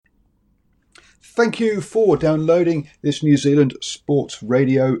Thank you for downloading this New Zealand Sports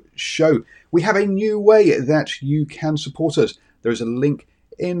Radio show. We have a new way that you can support us. There is a link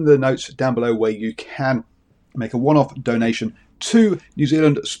in the notes down below where you can make a one-off donation to New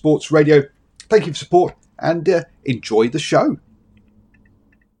Zealand Sports Radio. Thank you for support and enjoy the show.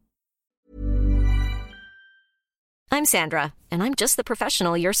 I'm Sandra, and I'm just the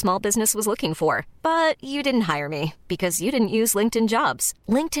professional your small business was looking for. But you didn't hire me because you didn't use LinkedIn Jobs.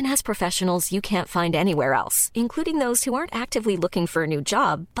 LinkedIn has professionals you can't find anywhere else, including those who aren't actively looking for a new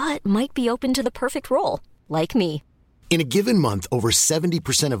job, but might be open to the perfect role, like me. In a given month, over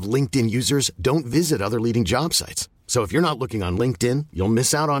 70% of LinkedIn users don't visit other leading job sites. So if you're not looking on LinkedIn, you'll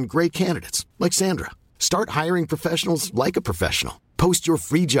miss out on great candidates like Sandra. Start hiring professionals like a professional. Post your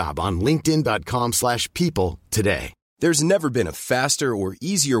free job on linkedin.com/people today. There's never been a faster or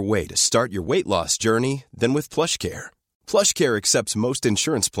easier way to start your weight loss journey than with PlushCare. PlushCare accepts most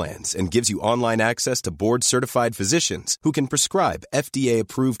insurance plans and gives you online access to board-certified physicians who can prescribe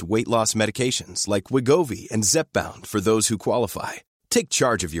FDA-approved weight loss medications like Wegovy and Zepbound for those who qualify. Take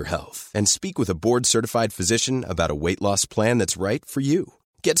charge of your health and speak with a board-certified physician about a weight loss plan that's right for you.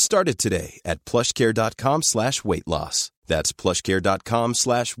 Get started today at plushcare.com/weight loss. That's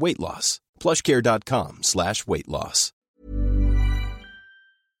plushcare.com/weight loss. plushcare.com/weight loss.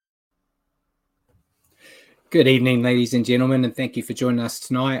 Good evening, ladies and gentlemen, and thank you for joining us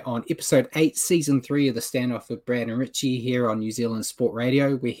tonight on episode 8, season 3 of the Standoff with Brad and Richie here on New Zealand Sport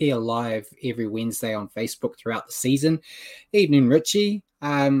Radio. We're here live every Wednesday on Facebook throughout the season. Evening, Richie.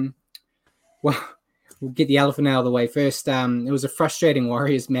 We'll get the elephant out of the way first. It was a frustrating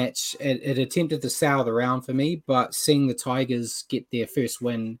Warriors match. It attempted to sour the round for me, but seeing the Tigers get their first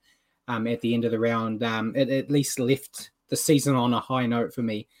win at the end of the round, it at least left the season on a high note for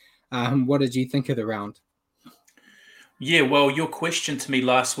me. What did you think of the round? Yeah, well, your question to me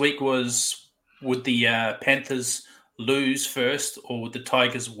last week was, would the Panthers lose first or would the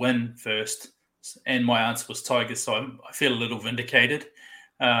Tigers win first? And my answer was Tigers, so I feel a little vindicated.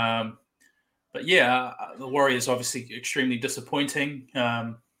 But yeah, the Warriors obviously extremely disappointing.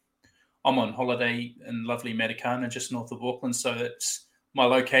 I'm on holiday in lovely Matakana, just north of Auckland, so that's my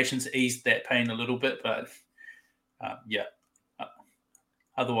location's eased that pain a little bit, but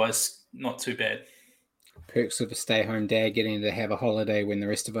otherwise not too bad. Perks of a stay-home dad getting to have a holiday when the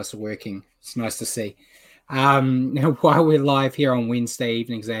rest of us are working. It's nice to see. Now, while we're live here on Wednesday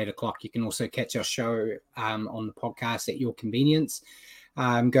evenings at 8 o'clock, you can also catch our show on the podcast at your convenience.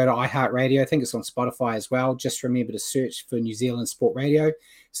 Go to iHeartRadio. I think it's on Spotify as well. Just remember to search for New Zealand Sport Radio.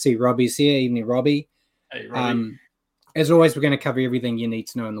 See, Robbie's here. Evening, Robbie. Hey, Robbie. As always, we're going to cover everything you need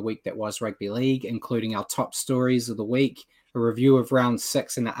to know in the week that was rugby league, including our top stories of the week, a review of round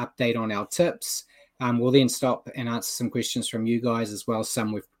 6, and an update on our tips. We'll then stop and answer some questions from you guys as well as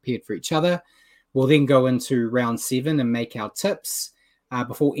some we've prepared for each other. We'll then go into round 7 and make our tips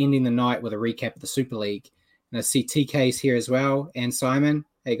before ending the night with a recap of the Super League. And I see TK's here as well, and Simon.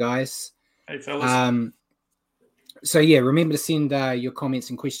 Hey, guys. Hey, fellas. So, yeah, remember to send your comments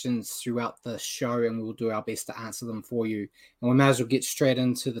and questions throughout the show, and we'll do our best to answer them for you. And we might as well get straight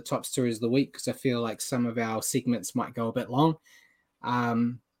into the top stories of the week because I feel like some of our segments might go a bit long.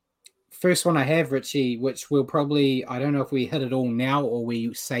 First one I have, Richie, which we'll probably, I don't know if we hit it all now or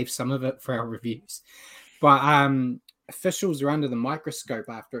we save some of it for our reviews. But officials are under the microscope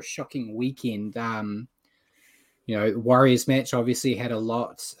after a shocking weekend. The Warriors match obviously had a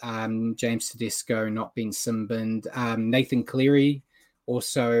lot. James Tedesco not being sin-binned. Nathan Cleary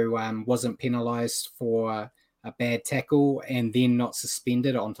also wasn't penalised for a bad tackle and then not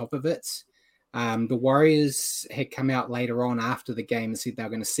suspended on top of it. The Warriors had come out later on after the game and said they were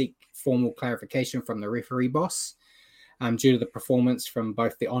going to seek formal clarification from the referee boss due to the performance from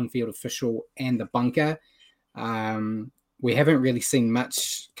both the on-field official and the bunker. We haven't really seen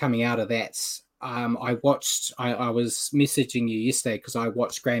much coming out of that. I was messaging you yesterday because I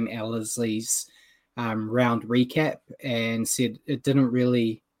watched Graham Ellersly's round recap and said it didn't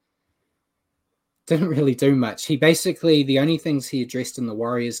really do much. He basically, the only things he addressed in the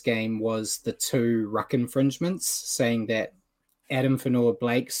Warriors game was the 2 ruck infringements, saying that Adam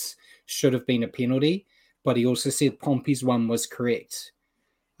Fanua-Blake's should have been a penalty, but he also said Pompey's one was correct.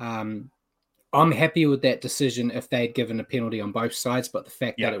 I'm happy with that decision if they had given a penalty on both sides, but the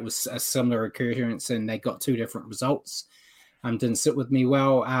fact that it was a similar occurrence and they got 2 different results didn't sit with me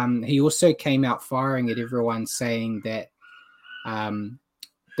well. He also came out firing at everyone saying that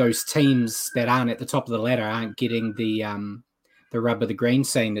those teams that aren't at the top of the ladder aren't getting the rub of the green,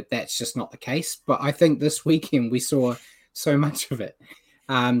 saying that that's just not the case. But I think this weekend we saw so much of it.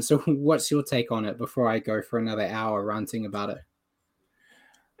 So what's your take on it before I go for another hour ranting about it?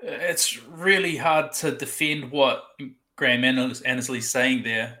 It's really hard to defend what Graham Annesley's saying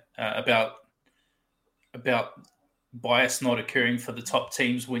there about bias not occurring for the top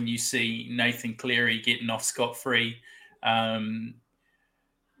teams when you see Nathan Cleary getting off scot-free.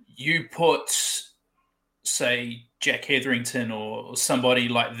 You put, say, Jack Hetherington or somebody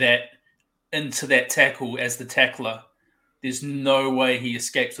like that into that tackle as the tackler, there's no way he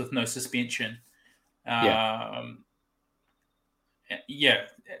escapes with no suspension.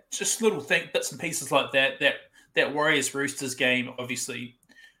 Just little bits and pieces like that. That Warriors Roosters game, obviously,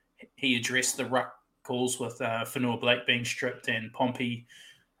 he addressed the ruck calls with Fanua Blake being stripped and Pompey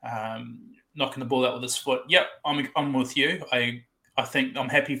knocking the ball out with his foot. Yep, I'm with you. I think I'm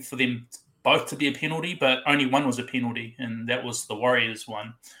happy for them both to be a penalty, but only one was a penalty, and that was the Warriors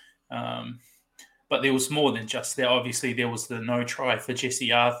one. But there was more than just that. Obviously, there was the no try for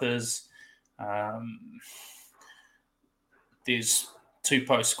Jesse Arthurs. There's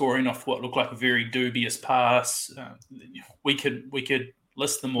Tupou scoring off what looked like a very dubious pass. We could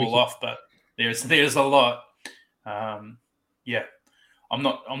list them all off, but there's a lot. I'm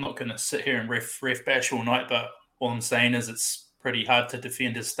not going to sit here and ref bash all night, but all I'm saying is it's pretty hard to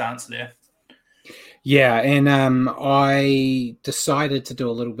defend his stance there. Yeah, and I decided to do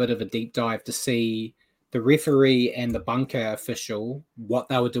a little bit of a deep dive to see the referee and the bunker official, what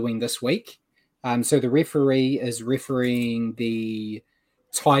they were doing this week. So the referee is refereeing the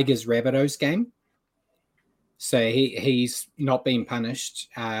Tigers Rabbitohs game. So he's not being punished.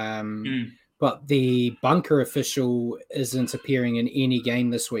 But the bunker official isn't appearing in any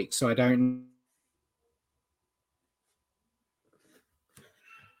game this week. So I don't.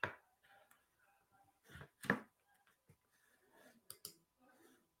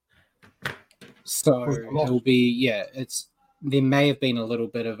 So it'll be, there may have been a little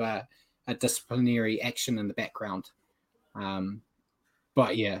bit of a disciplinary action in the background. I'm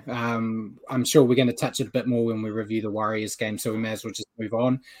sure we're going to touch it a bit more when we review the Warriors game, so we may as well just move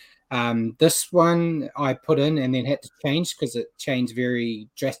on. This one I put in and then had to change because it changed very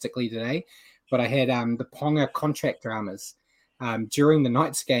drastically today. But I had the Ponga contract dramas. During the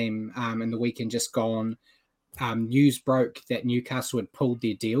Knights game in the weekend just gone, news broke that Newcastle had pulled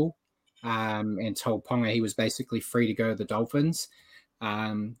their deal and told Ponga he was basically free to go to the Dolphins.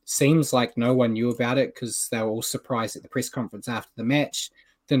 Seems like no one knew about it because they were all surprised at the press conference after the match.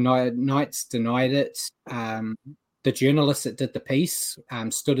 The Knights denied it. The journalist that did the piece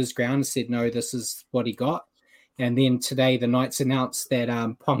stood his ground and said, no, this is what he got. And then today the Knights announced that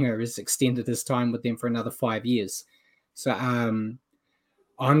Ponga has extended his time with them for another 5 years. So I'm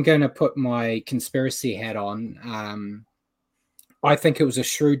going to put my conspiracy hat on. I think it was a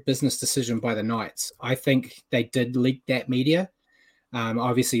shrewd business decision by the Knights. I think they did leak that media.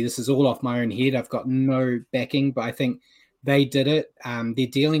 Obviously, this is all off my own head. I've got no backing, but I think they did it. They're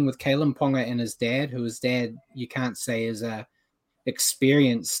dealing with Kalen Ponga and his dad, who his dad, you can't say is a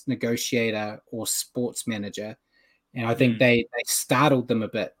experienced negotiator or sports manager. And I think they startled them a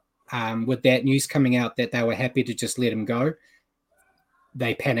bit. With that news coming out that they were happy to just let him go,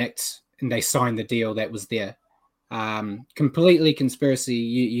 they panicked and they signed the deal that was there. Completely conspiracy.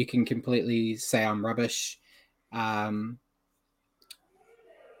 You can completely say I'm rubbish.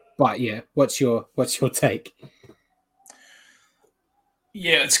 But yeah, what's your take?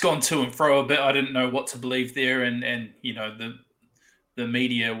 Yeah, it's gone to and fro a bit. I didn't know what to believe there, and you know the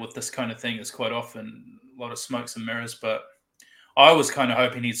media with this kind of thing is quite often a lot of smokes and mirrors. But I was kind of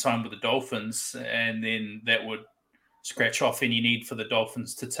hoping he'd sign with the Dolphins, and then that would scratch off any need for the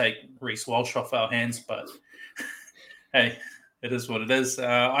Dolphins to take Reece Walsh off our hands. But hey, it is what it is.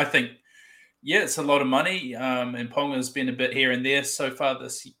 I think, yeah, it's a lot of money, and Ponga's been a bit here and there so far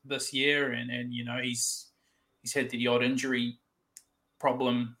this year, and you know he's had the odd injury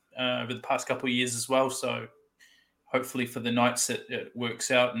problem over the past couple of years as well. So hopefully for the Knights it works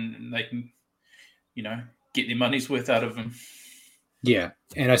out and they can, you know, get their money's worth out of him. Yeah,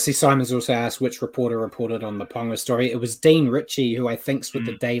 and I see Simon's also asked which reporter reported on the Ponga story. It was Dean Ritchie, who I think's with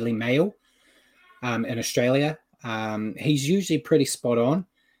the Daily Mail in Australia. He's usually pretty spot on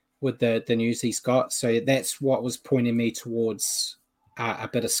with the news he's got. So that's what was pointing me towards a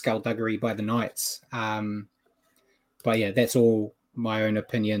bit of skullduggery by the Knights. But yeah, that's all my own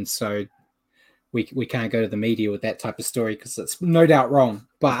opinion. So we can't go to the media with that type of story because it's no doubt wrong.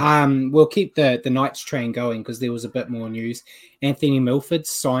 But we'll keep the Knights train going because there was a bit more news. Anthony Milford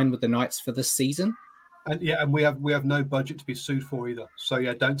signed with the Knights for this season. And yeah, and we have no budget to be sued for either. So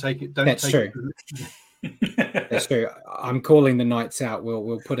yeah, don't take it. That's true. That's true. I'm calling the Knights out.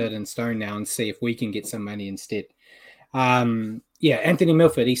 We'll put it in stone now and see if we can get some money instead. Yeah, Anthony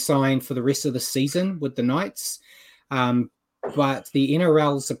Milford, he signed for the rest of the season with the Knights. but the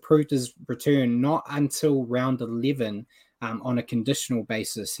NRL's approved his return not until round 11 on a conditional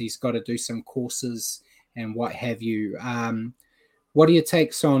basis. He's got to do some courses and what have you. What are your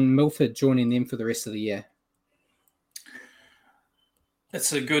takes on Milford joining them for the rest of the year?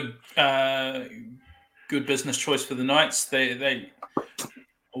 It's a good business choice for the Knights. They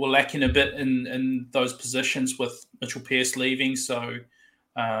were lacking a bit in those positions with Mitchell Pearce leaving, so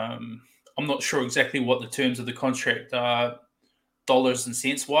I'm not sure exactly what the terms of the contract are, dollars and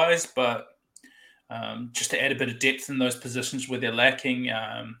cents wise, but just to add a bit of depth in those positions where they're lacking,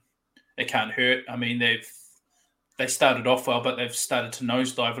 it can't hurt. I mean, they started off well, but they've started to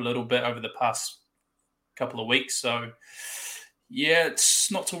nosedive a little bit over the past couple of weeks. So, yeah,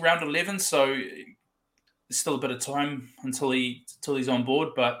 it's not till round 11, so there's still a bit of time until he's on board,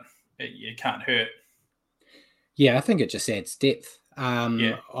 but it can't hurt. Yeah, I think it just adds depth.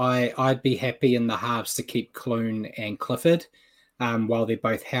 Yeah. I'd be happy in the halves to keep Clune and Clifford while they're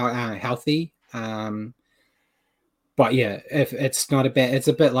both healthy. But yeah, if it's not it's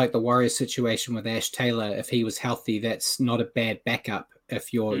a bit like the Warriors situation with Ash Taylor. If he was healthy, that's not a bad backup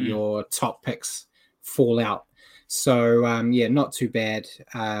if your top picks fall out. So yeah, not too bad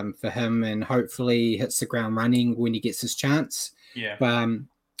for him, and hopefully hits the ground running when he gets his chance. Yeah. But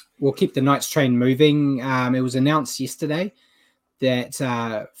we'll keep the Knights train moving. It was announced yesterday that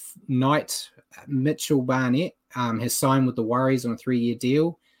Knight Mitchell Barnett has signed with the Warriors on a 3-year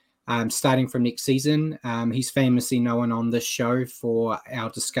deal. Starting from next season. He's famously known on this show for our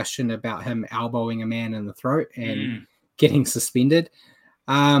discussion about him elbowing a man in the throat and getting suspended.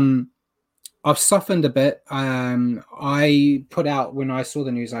 I've softened a bit. I put out, when I saw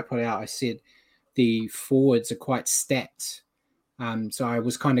the news, I said the forwards are quite stacked. So I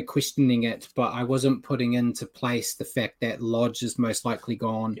was kind of questioning it, but I wasn't putting into place the fact that Lodge is most likely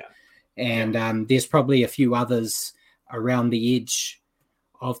gone. Yeah. And there's probably a few others around the edge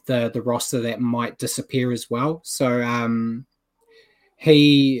of the roster that might disappear as well. So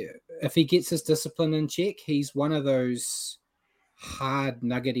if he gets his discipline in check, he's one of those hard,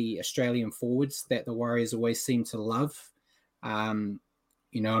 nuggety Australian forwards that the Warriors always seem to love. I'm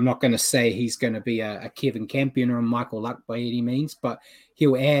not going to say he's going to be a Kevin Campion or a Michael Luck by any means, but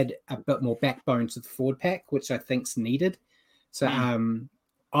he'll add a bit more backbone to the forward pack, which I think's needed. So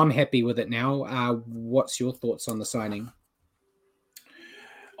I'm happy with it now. What's your thoughts on the signing?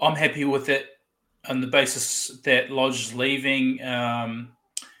 I'm happy with it on the basis that Lodge is leaving.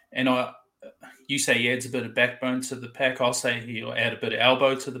 You say he adds a bit of backbone to the pack. I'll say he'll add a bit of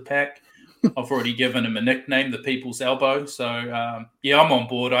elbow to the pack. I've already given him a nickname, the People's Elbow. So, yeah, I'm on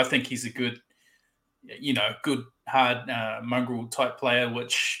board. I think he's a good hard mongrel type player,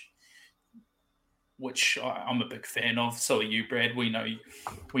 which I'm a big fan of. So are you, Brad. We know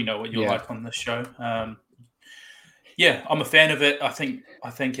what you're like on this show. Yeah, I'm a fan of it. I think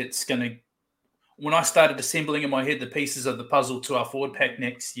it's going to. When I started assembling in my head the pieces of the puzzle to our forward pack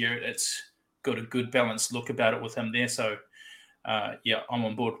next year, it's got a good balanced look about it with him there. So, yeah, I'm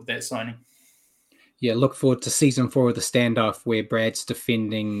on board with that signing. Yeah, look forward to season 4 of the Standoff, where Brad's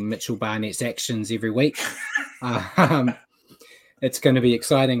defending Mitchell Barnett's actions every week. It's going to be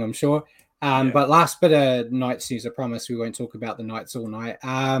exciting, I'm sure. But last bit of Knights news, I promise we won't talk about the Knights all night.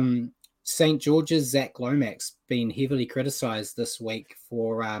 St. George's Zach Lomax been heavily criticised this week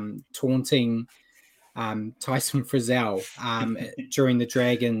for taunting Tyson Frizzell during the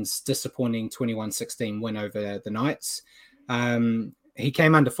Dragons' disappointing 21-16 win over the Knights. He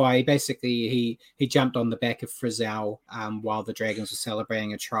came under fire. He jumped on the back of Frizzell while the Dragons were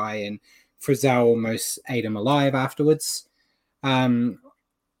celebrating a try, and Frizzell almost ate him alive afterwards.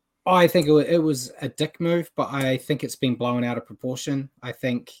 I think it was a dick move, but I think it's been blown out of proportion. I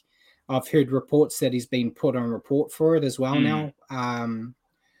think I've heard reports that he's been put on report for it as well now.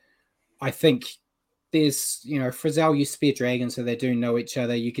 I think there's, Frizzell used to be a Dragon, so they do know each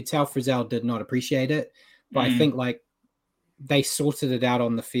other. You could tell Frizzell did not appreciate it, but I think they sorted it out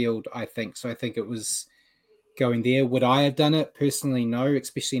on the field, I think. So I think it was going there. Would I have done it? Personally, no,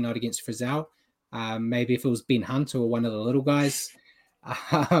 especially not against Frizzell. Maybe if it was Ben Hunt or one of the little guys.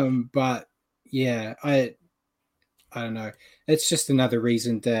 But yeah, I don't know. It's just another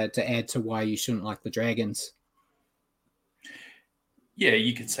reason to add to why you shouldn't like the Dragons. Yeah,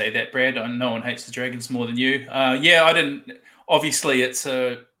 you could say that, Brad. No one hates the Dragons more than you. Yeah, I didn't. Obviously, it's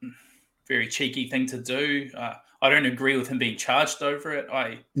a very cheeky thing to do. I don't agree with him being charged over it.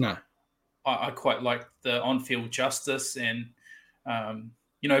 I quite like the on-field justice, and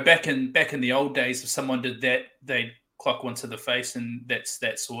back in the old days, if someone did that, they'd clock one to the face, and that's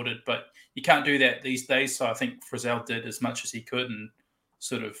sorted. But you can't do that these days. So I think Frizzell did as much as he could and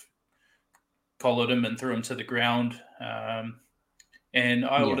sort of collared him and threw him to the ground. And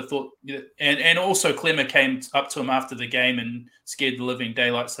I would have thought, and also Clemmer came up to him after the game and scared the living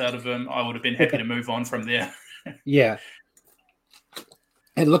daylights out of him. I would have been happy to move on from there. Yeah.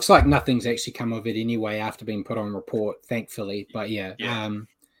 It looks like nothing's actually come of it anyway after being put on report, thankfully. But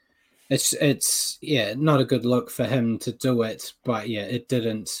it's not a good look for him to do it. But it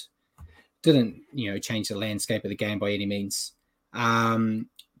didn't change the landscape of the game by any means.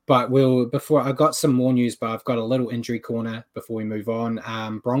 But before I got some more news, but I've got a little injury corner before we move on.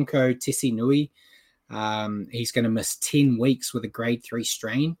 Bronco Tesi Nui, he's going to miss 10 weeks with a grade 3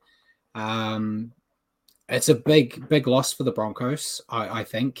 strain. It's a big loss for the Broncos, I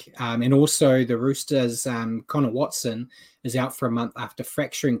think. And also the Roosters, Connor Watson is out for a month after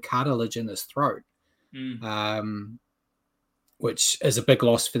fracturing cartilage in his throat, which is a big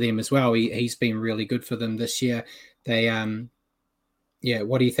loss for them as well. He's been really good for them this year. They,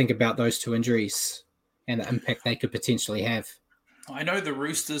 what do you think about those two injuries and the impact they could potentially have? I know the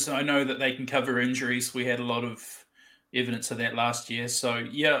Roosters, I know that they can cover injuries. We had a lot of evidence of that last year. So,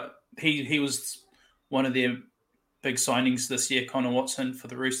 he was one of their big signings this year, Connor Watson, for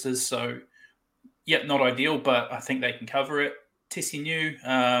the Roosters. So, not ideal, but I think they can cover it. Tesi Niu,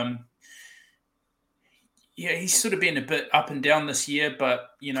 he's sort of been a bit up and down this year,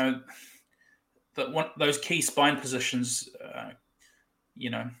 but, those key spine positions,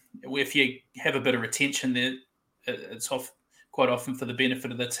 if you have a bit of retention there, it's quite often for the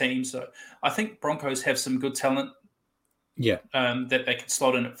benefit of the team. So I think Broncos have some good talent that they can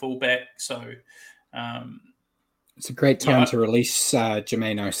slot in at fullback. So it's a great time to release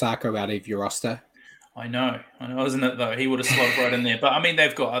Jermaine Osako out of your roster. I know, isn't it, though? He would have slotted right in there. But, I mean,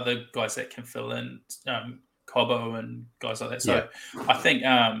 they've got other guys that can fill in, Cobbo and guys like that. So I think,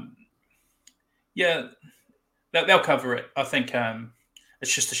 they'll cover it. I think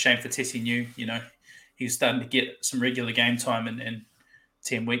it's just a shame for Tesi Niu. He's starting to get some regular game time in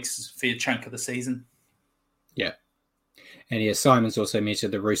 10 weeks is a fair chunk of the season. Yeah. And Simon's also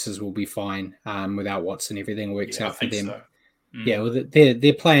mentioned the Roosters will be fine without Watson. Everything works out for them. So. Yeah, well,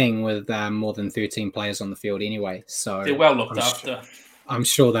 they're playing with more than 13 players on the field anyway. So they're well looked after. I'm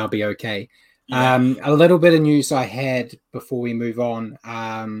sure they'll be okay. Yeah. A little bit of news I had before we move on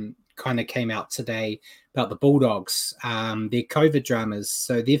kind of came out today about the Bulldogs, their COVID dramas.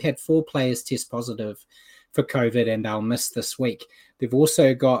 So they've had 4 players test positive for COVID and they'll miss this week. They've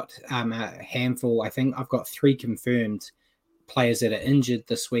also got a handful, I think I've got 3 confirmed players that are injured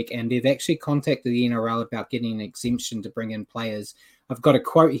this week, and they've actually contacted the NRL about getting an exemption to bring in players. I've got a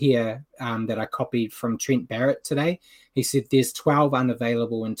quote here that I copied from Trent Barrett today. He said there's 12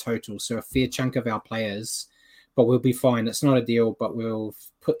 unavailable in total, so a fair chunk of our players, but we'll be fine. It's not a deal, but we'll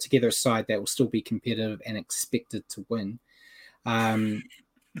put together a side that will still be competitive and expected to win.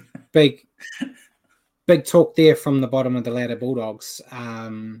 Big talk there from the bottom of the ladder Bulldogs.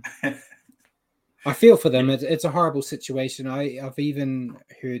 I feel for them. It's a horrible situation. I've even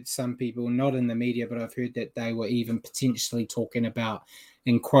heard some people, not in the media, but I've heard that they were even potentially talking about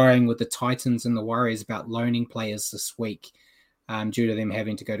inquiring with the Titans and the Warriors about loaning players this week due to them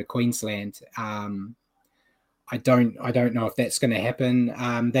having to go to Queensland. I don't know if that's going to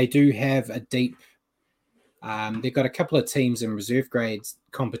happen. They do have a deep. They've got a couple of teams in reserve grades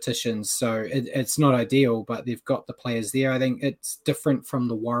competitions, so it's not ideal, but they've got the players there. I think it's different from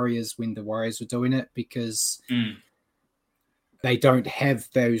the Warriors when the Warriors were doing it because they don't have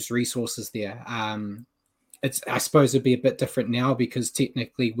those resources there. I suppose it'd be a bit different now because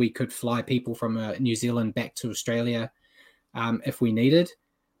technically we could fly people from New Zealand back to Australia if we needed.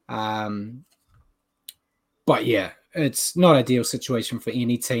 But yeah, it's not an ideal situation for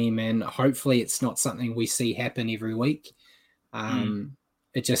any team, and hopefully it's not something we see happen every week.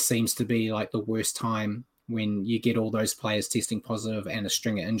 It just seems to be like the worst time when you get all those players testing positive and a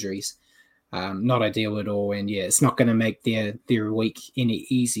string of injuries. Not ideal at all, and it's not going to make their week any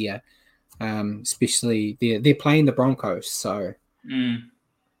easier. Especially they're playing the Broncos, so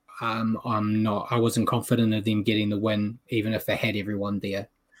I wasn't confident of them getting the win, even if they had everyone there.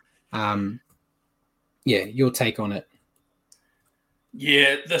 Your take on it?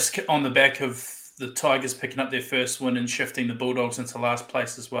 Yeah, this on the back of the Tigers picking up their first win and shifting the Bulldogs into last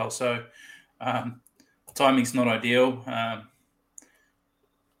place as well. So timing's not ideal.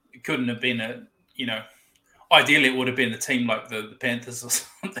 It couldn't have been ideally it would have been a team like the Panthers or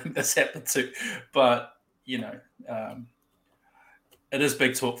something that's happened to. But, it is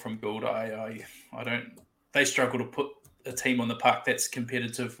big talk from Gould. They struggle to put a team on the park that's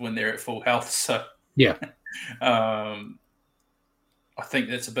competitive when they're at full health. So, I think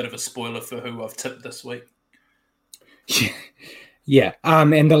that's a bit of a spoiler for who I've tipped this week. Yeah.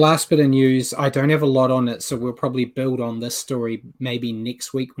 And the last bit of news, I don't have a lot on it, so we'll probably build on this story maybe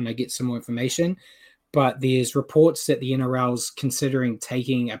next week when I get some more information. But there's reports that the NRL's considering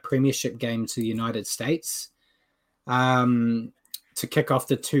taking a premiership game to the United States to kick off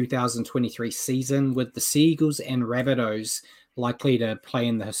the 2023 season, with the Seagulls and Rabbitohs likely to play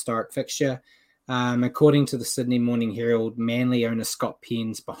in the historic fixture. According to the Sydney Morning Herald, Manly owner Scott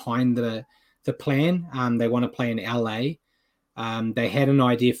Penn's behind the plan. They want to play in LA. They had an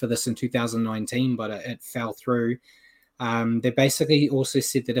idea for this in 2019, but it fell through. They basically also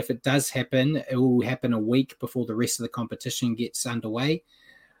said that if it does happen, it will happen a week before the rest of the competition gets underway.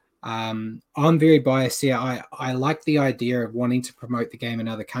 I'm very biased here. I like the idea of wanting to promote the game in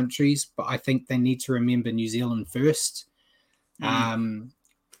other countries, but I think they need to remember New Zealand first.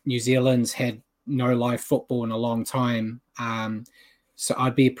 New Zealand's had no live football in a long time. So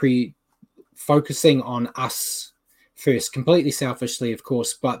I'd be focusing on us first, completely selfishly, of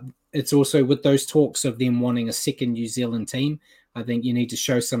course, but it's also with those talks of them wanting a second New Zealand team. I think you need to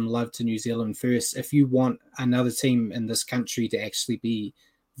show some love to New Zealand first if you want another team in this country to actually be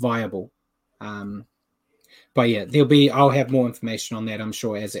viable. But yeah, I'll have more information on that, I'm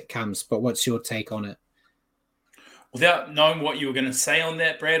sure, as it comes. But what's your take on it? Without knowing what you were going to say on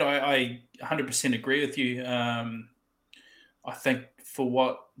that, Brad, I 100% agree with you. I think for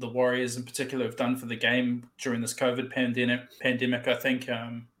what the Warriors in particular have done for the game during this COVID pandemic, I think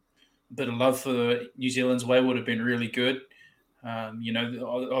a bit of love for New Zealand's way would have been really good.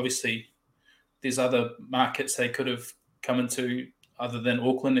 Obviously, there's other markets they could have come into other than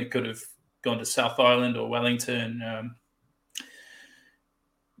Auckland. It could have gone to South Island or Wellington.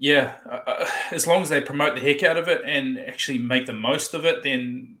 As long as they promote the heck out of it and actually make the most of it,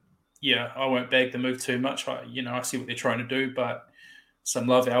 then I won't bag the move too much. I see what they're trying to do, but some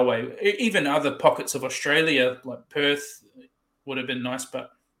love our way. Even other pockets of Australia, like Perth, would have been nice,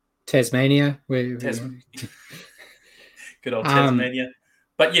 but Tasmania, good old Tasmania.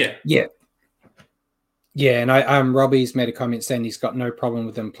 But yeah. And Robbie's made a comment saying he's got no problem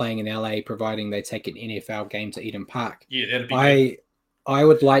with them playing in LA, providing they take an NFL game to Eden Park. Yeah, that'd be good. I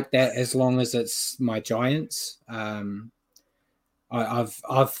would like that as long as it's my Giants. I've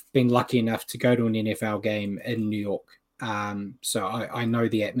been lucky enough to go to an NFL game in New York, so I know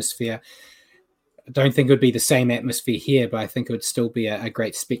the atmosphere. I don't think it would be the same atmosphere here, but I think it would still be a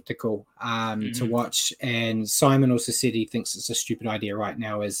great spectacle to watch. And Simon also said he thinks it's a stupid idea right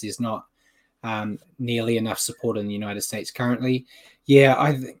now, as there's not nearly enough support in the United States currently. Yeah,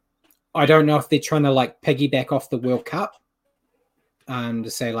 I don't know if they're trying to like piggyback off the World Cup. To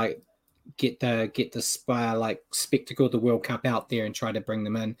say like get the spectacle of the World Cup out there and try to bring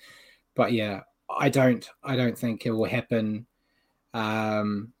them in, but yeah, I don't think it will happen. I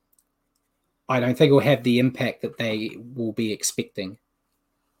don't think it will have the impact that they will be expecting.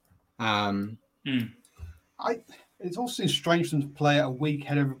 It also seems strange for them to play it a week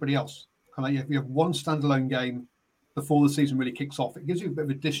ahead of everybody else. Kind of, you have one standalone game before the season really kicks off. It gives you a bit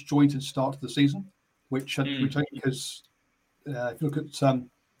of a disjointed start to the season, which I think is. If you look at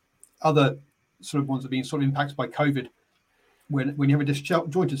other sort of ones that have been sort of impacted by COVID, when you have a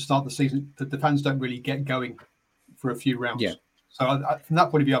disjointed start of the season, the fans don't really get going for a few rounds. Yeah. So from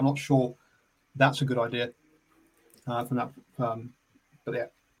that point of view, I'm not sure that's a good idea. From that, but yeah.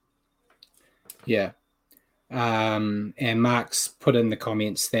 Yeah. And Mark's put in the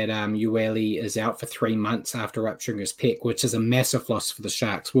comments that Ueli is out for 3 months after rupturing his pec, which is a massive loss for the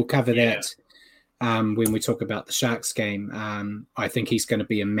Sharks. We'll cover that. When we talk about the Sharks game. I think he's going to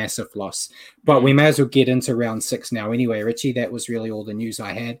be a massive loss. But we may as well get into round 6 now anyway. Richie, that was really all the news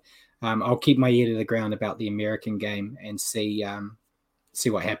I had. I'll keep my ear to the ground about the American game and see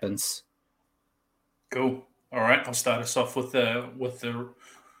what happens. Cool. All right, I'll start us off with the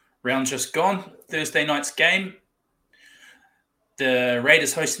round just gone. Thursday night's game. The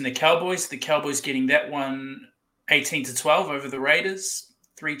Raiders hosting the Cowboys. The Cowboys getting that one 18-12 over the Raiders.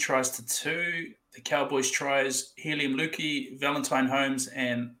 3 tries to 2. The Cowboys tries Helium Lukey, Valentine Holmes,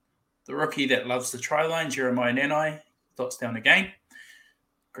 and the rookie that loves the try line, Jeremiah Nanai, dots down again.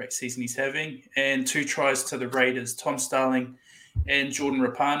 Great season he's having. And 2 tries to the Raiders, Tom Starling and Jordan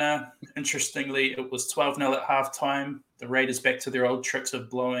Rapana. Interestingly, it was 12-0 at halftime. The Raiders back to their old tricks of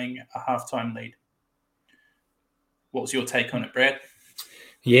blowing a halftime lead. What was your take on it, Brad?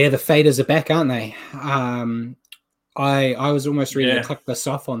 Yeah, the Faders are back, aren't they? I was almost ready to click this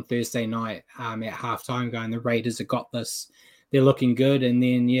off on Thursday night at halftime going, the Raiders have got this. They're looking good. And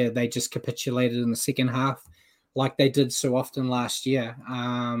then, they just capitulated in the second half like they did so often last year.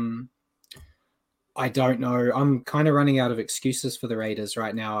 I don't know. I'm kind of running out of excuses for the Raiders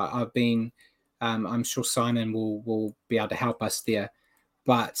right now. I've been I'm sure Simon will be able to help us there.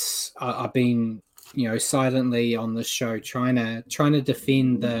 But I've been, silently on this show trying to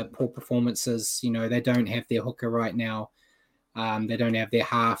defend the poor performances. They don't have their hooker right now. They don't have their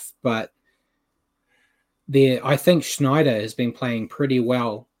half, but I think Schneider has been playing pretty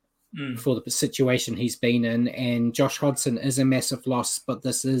well for the situation he's been in, and Josh Hodgson is a massive loss, but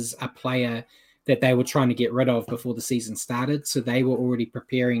this is a player that they were trying to get rid of before the season started, so they were already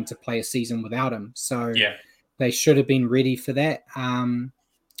preparing to play a season without him. So they should have been ready for that.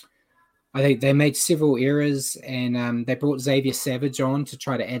 I think they made several errors, and they brought Xavier Savage on to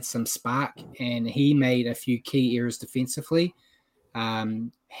try to add some spark, and he made a few key errors defensively.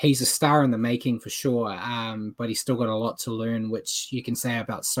 He's a star in the making for sure, but he's still got a lot to learn, which you can say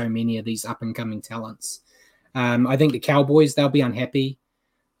about so many of these up-and-coming talents. I think the Cowboys, they'll be unhappy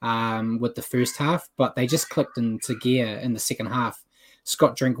with the first half, but they just clicked into gear in the second half.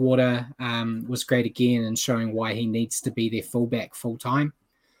 Scott Drinkwater was great again and showing why he needs to be their fullback full-time.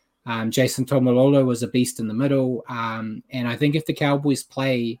 Jason Tomalolo was a beast in the middle, and I think if the Cowboys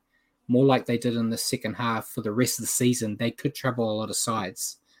play more like they did in the second half for the rest of the season, they could trouble a lot of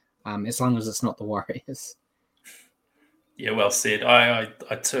sides, as long as it's not the Warriors. Yeah, well said. I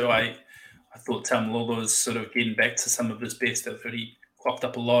thought Tamalolo was sort of getting back to some of his best. I thought he clocked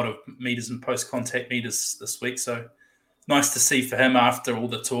up a lot of meters and post-contact meters this week. So nice to see for him after all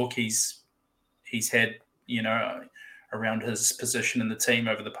the talk he's had, around his position in the team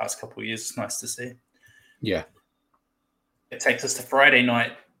over the past couple of years. It's nice to see. Yeah. It takes us to Friday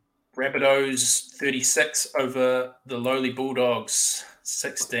night. Rabbitohs 36 over the lowly Bulldogs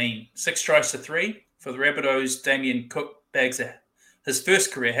 16. 6 tries to 3 for the Rabbitohs. Damien Cook bags his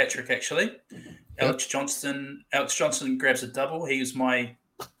first career hat trick, actually. Alex Johnston grabs a double. He was my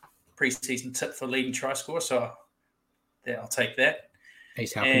preseason tip for leading try scorer, so I'll take that.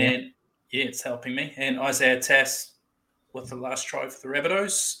 He's helping you. Yeah, it's helping me. And Isaiah Tass with the last try for the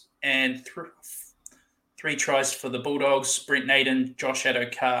Rabbitohs. And 3 tries for the Bulldogs: Brent Naden, Josh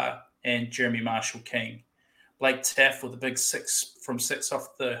Addo-Carr, and Jeremy Marshall-King. Blake Taff with a big 6 from 6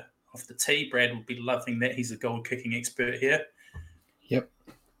 off the tee. Brad will be loving that. He's a goal kicking expert here. Yep.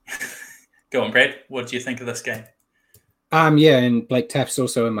 Go on, Brad. What do you think of this game? Yeah, and Blake Taff's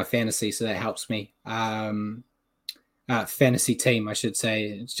also in my fantasy, so that helps me. Fantasy team, I should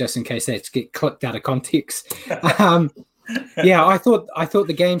say, just in case that's get clicked out of context. Yeah, I thought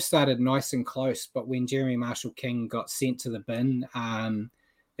the game started nice and close, but when Jeremy Marshall-King got sent to the bin,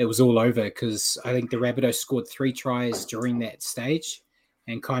 it was all over, because I think the Rabbitohs scored 3 tries during that stage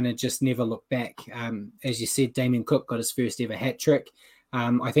and kind of just never looked back. As you said, Damien Cook got his first ever hat trick.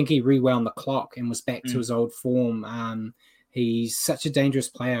 I think he rewound the clock and was back to his old form. He's such a dangerous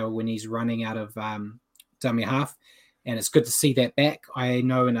player when he's running out of dummy half, and it's good to see that back. I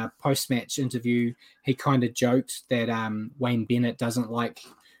know in a post-match interview, he kind of joked that Wayne Bennett doesn't like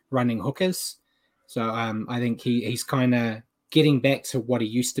running hookers. So I think he's kind of getting back to what he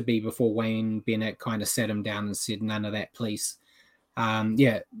used to be before Wayne Bennett kind of sat him down and said, none of that, please.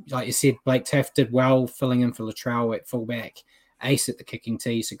 Yeah, like you said, Blake Taff did well filling in for Latrell at fullback. Ace at the kicking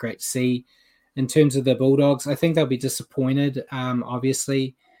tee, so great to see. In terms of the Bulldogs, I think they'll be disappointed,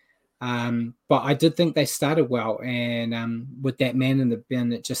 obviously. But I did think they started well, and with that man in the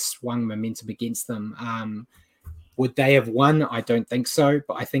bin, it just swung momentum against them. Would they have won? I don't think so,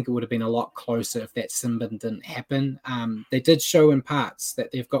 but I think it would have been a lot closer if that sin bin didn't happen. They did show in parts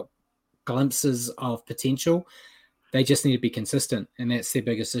that they've got glimpses of potential. They just need to be consistent, and that's their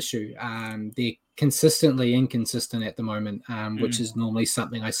biggest issue. They're consistently inconsistent at the moment, which is normally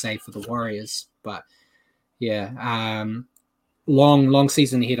something I say for the Warriors. But yeah, long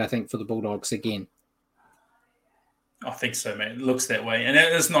season ahead, I think, for the Bulldogs again. I think so, man. It looks that way. And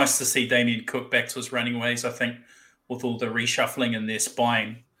it is nice to see Damien Cook back to his running ways. I think with all the reshuffling in their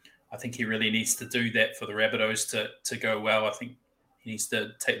spine, I think he really needs to do that for the Rabbitohs to go well. I think he needs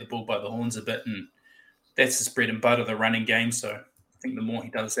to take the bull by the horns a bit, and that's his bread and butter, the running game. So I think the more he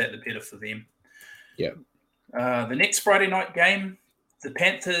does that, the better for them. Yeah. The next Friday night game, the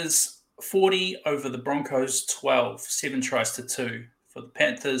Panthers 40 over the Broncos 12, 7 tries to 2. For the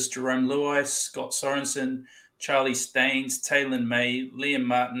Panthers, Jerome Luai, Scott Sorensen, Charlie Staines, Taylor May, Liam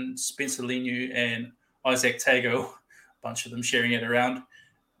Martin, Spencer Leniu, and Isaac Tago, a bunch of them sharing it around.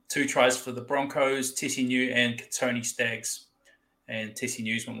 2 tries for the Broncos, Tessie New and Katoni Staggs. And Tessie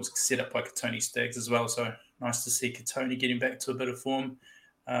New's one was set up by Katoni Staggs as well. So nice to see Katoni getting back to a bit of form.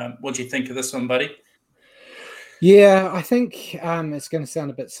 What do you think of this one, buddy? Yeah, I think it's going to sound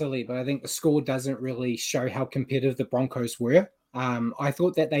a bit silly, but I think the score doesn't really show how competitive the Broncos were. I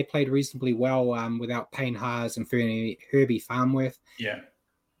thought that they played reasonably well without Payne Haas and Herbie Farnworth. Yeah.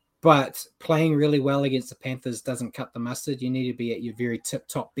 But playing really well against the Panthers doesn't cut the mustard. You need to be at your very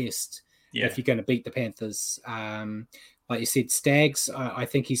tip-top best if you're going to beat the Panthers. Like you said, Stags, I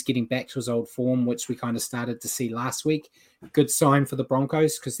think he's getting back to his old form, which we kind of started to see last week. Good sign for the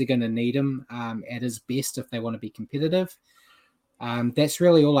Broncos because they're going to need him at his best if they want to be competitive. That's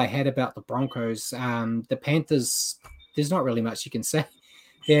really all I had about the Broncos. The Panthers, there's not really much you can say.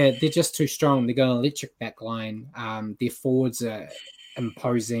 They're just too strong. They've got an electric back line. Their forwards are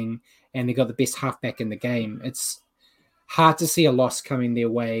imposing, and they've got the best halfback in the game. It's hard to see a loss coming their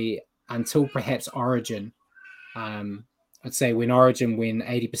way until perhaps Origin. I'd say when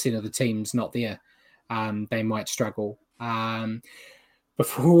 80% of the team's not there, they might struggle.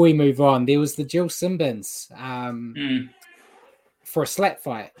 Before we move on, there was the Jill Simbins for a slap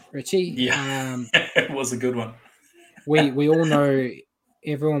fight, Richie. Yeah, it was a good one. we all know,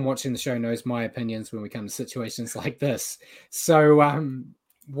 everyone watching the show knows my opinions when we come to situations like this. So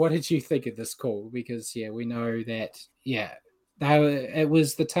what did you think of this call? Because, we know that, it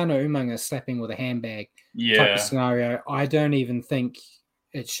was the Tana Umaga slapping with a handbag type of scenario. I don't even think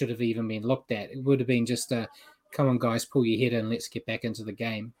it should have even been looked at. It would have been just a, come on, guys, pull your head in, let's get back into the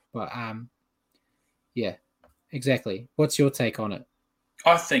game. But, exactly. What's your take on it?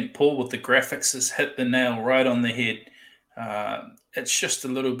 I think Paul with the graphics has hit the nail right on the head. It's just a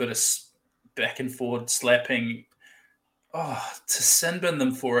little bit of back and forward slapping. To sin bin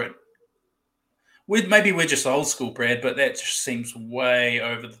them for it. Maybe we're just old school, Brad, but that just seems way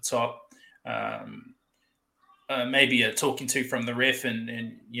over the top. Maybe a talking to from the ref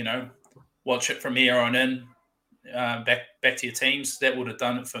and watch it from here on in, back to your teams. That would have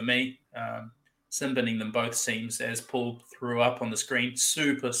done it for me. Sin binning them both seems, as Paul threw up on the screen,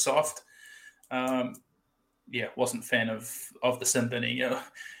 super soft. Wasn't a fan of the sin binning.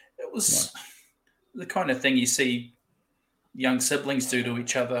 It was the kind of thing you see young siblings do to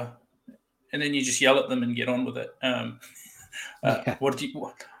each other, and then you just yell at them and get on with it. What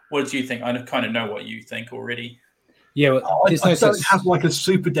did you think? I kind of know what you think already. Yeah, I don't have like a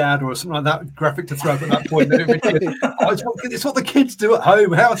super dad or something like that graphic to throw up at that point. It's what the kids do at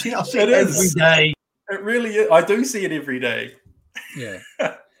home. I see it every day. It really is. I do see it every day. Yeah.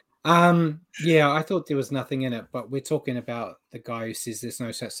 I thought there was nothing in it, but we're talking about the guy who says there's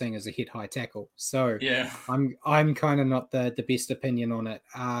no such thing as a hit-high tackle. So I'm kind of not the best opinion on it.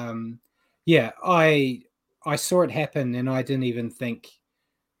 I saw it happen, and I didn't even think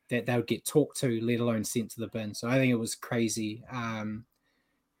that they would get talked to, let alone sent to the bin. So I think it was crazy.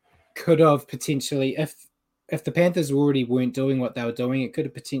 Could have potentially, if the Panthers already weren't doing what they were doing, it could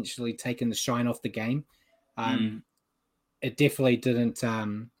have potentially taken the shine off the game. It definitely didn't.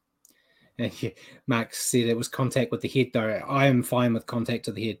 Mark said it was contact with the head, though. I am fine with contact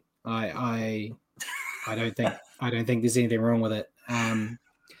to the head. I don't think there's anything wrong with it.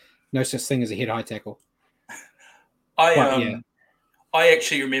 No such thing as a head-high tackle. I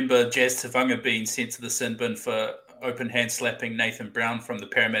actually remember Jazz Tavanga being sent to the sin bin for open hand slapping Nathan Brown from the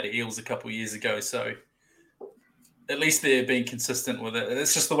Parramatta Eels a couple of years ago. So at least they're being consistent with it.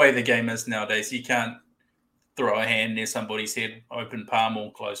 It's just the way the game is nowadays. You can't throw a hand near somebody's head, open palm or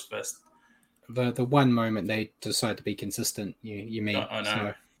closed fist. The one moment they decide to be consistent, you mean? I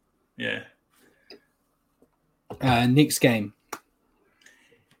know. So. Yeah. Next game,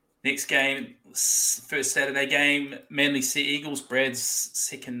 first Saturday game, Manly Sea Eagles, Brad's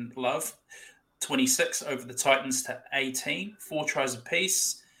second love, 26 over the Titans to 18, 4 tries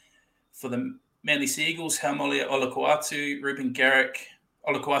apiece. For the Manly Sea Eagles, Haumolia Olakuatu, Ruben Garrick,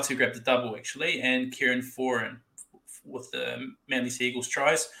 Olakuatu grabbed the double actually, and Kieran Foran with the Manly Sea Eagles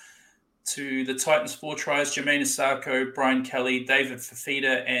tries. To the Titans, 4 tries, Jermaine Asako, Brian Kelly, David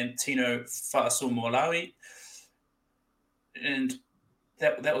Fafita, and Tino Fa'asumolawi. And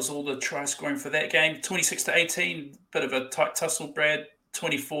that was all the try scoring for that game. 26 to 18, bit of a tight tussle, Brad.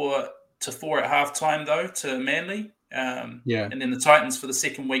 24 to 4 at halftime, though, to Manly. And then the Titans for the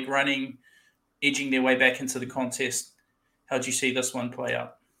second week running, edging their way back into the contest. How do you see this one play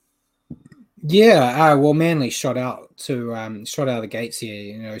out? Yeah, well, Manly shot out of the gates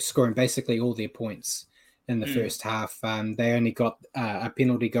here, scoring basically all their points in the first half. They only got a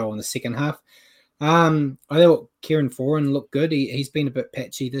penalty goal in the second half. I thought Kieran Foran looked good. He's been a bit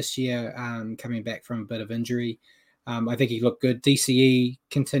patchy this year, coming back from a bit of injury. I think he looked good. DCE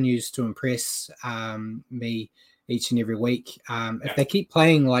continues to impress me each and every week. If they keep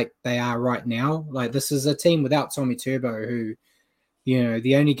playing like they are right now, like this is a team without Tommy Turbo who,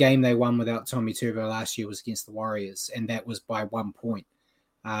 the only game they won without Tommy Turbo last year was against the Warriors, and that was by 1 point.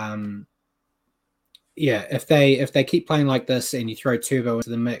 If they keep playing like this and you throw Turbo into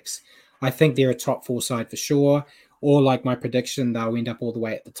the mix, I think they're a top 4 side for sure. or like my prediction, they'll end up all the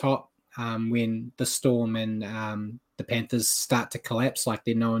way at the top when the Storm and the Panthers start to collapse like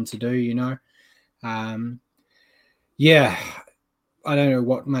they're known to do, you know. Yeah, I don't know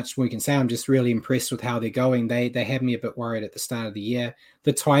what much we can say. I'm just really impressed with how they're going. They had me a bit worried at the start of the year.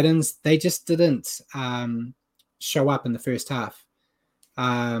 The Titans, they just didn't show up in the first half.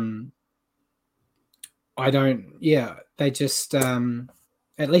 They just,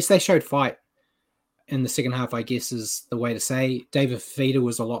 at least they showed fight in the second half, I guess is the way to say. David Fifita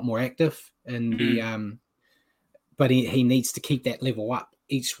was a lot more active in the, but he needs to keep that level up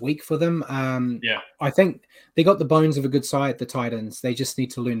each week for them. I think they got the bones of a good side, the Titans. They just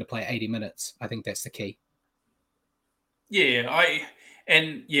need to learn to play 80 minutes. I think that's the key. I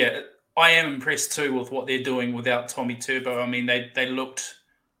am impressed too with what they're doing without Tommy Turbo. I mean, they looked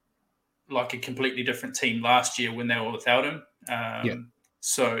like a completely different team last year when they were without him.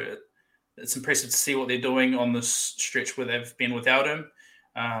 So it's impressive to see what they're doing on this stretch where they've been without him.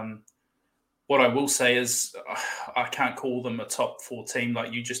 What I will say is I can't call them a top 4 team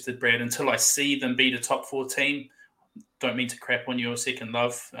like you just did, Brad, until I see them beat a top 4 team. Don't mean to crap on your second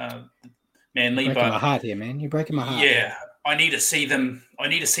love, Manly. You're breaking my heart here, man. You're breaking my heart. Yeah, I need to see them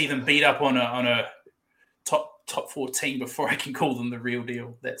beat up on a top 4 team before I can call them the real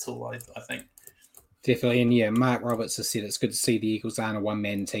deal. That's all I think. Definitely. And yeah, Mark Roberts has said it's good to see the Eagles aren't a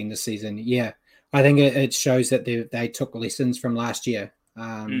one-man team this season. Yeah, I think it shows that they took lessons from last year.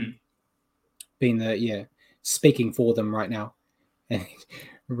 Speaking for them right now. And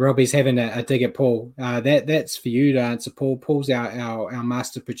Robbie's having a dig at Paul. That's for you to answer, Paul. Paul's our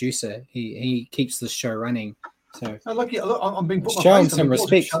master producer. He keeps the show running. So look, I'm being put show him some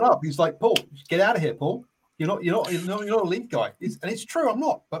respect. Shut up. He's like, Paul, get out of here, Paul. You're not a lead guy. And it's true, I'm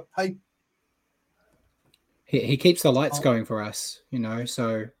not. But hey, he keeps the lights going for us, you know.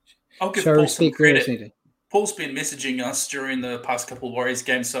 So I'll give Paul some credit. Paul's been messaging us during the past couple of Warriors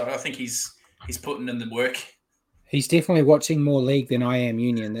games, so I think he's putting in the work. He's definitely watching more league than I am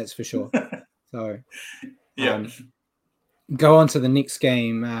Union, that's for sure. So, go on to the next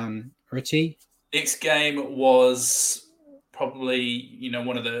game, Richie. Next game was probably,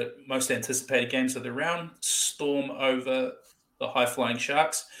 one of the most anticipated games of the round. Storm over the high-flying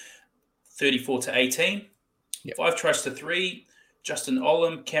Sharks, 34-18. Yep. 5 tries to 3. Justin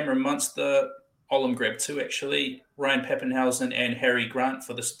Olam, Cameron Munster. Olam grabbed 2, actually. Ryan Pappenhausen and Harry Grant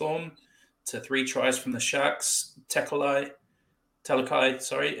for the Storm to 3 tries from the Sharks. Talakai,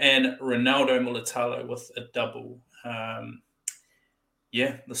 and Ronaldo Mulitalo with a double. The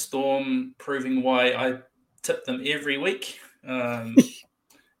Storm proving why I tip them every week.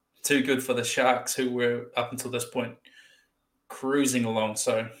 Too good for the Sharks, who were, up until this point, cruising along.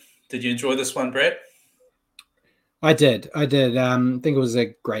 So, did you enjoy this one, Brad? I did. I think it was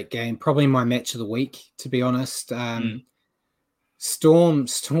a great game. Probably my match of the week, to be honest. Storm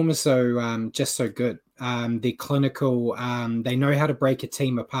is so just so good. They're clinical. They know how to break a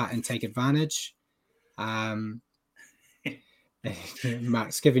team apart and take advantage.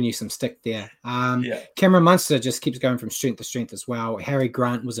 Mark's giving you some stick there. Cameron Munster just keeps going from strength to strength as well. Harry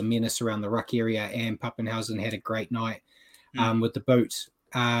Grant was a menace around the ruck area, and Pappenhausen had a great night with the boot.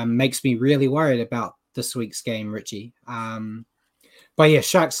 Makes me really worried about this week's game, Richie. But yeah,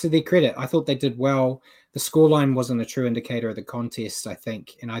 Sharks, to their credit, I thought they did well. The scoreline wasn't a true indicator of the contest, I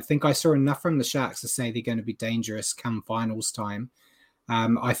think. And I think I saw enough from the Sharks to say they're going to be dangerous come finals time.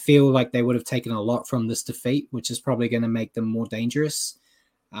 I feel like they would have taken a lot from this defeat, which is probably going to make them more dangerous.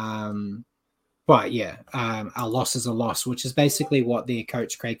 But yeah, a loss is a loss, which is basically what their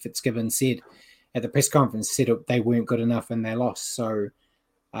coach Craig Fitzgibbon said at the press conference, said they weren't good enough and they lost. So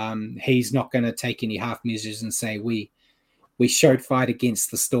he's not going to take any half measures and say we showed fight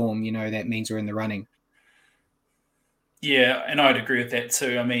against the Storm. That means we're in the running. Yeah, and I'd agree with that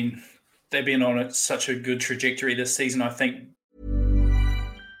too. I mean, they've been on such a good trajectory this season, I think.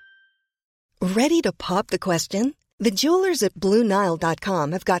 Ready to pop the question? The jewelers at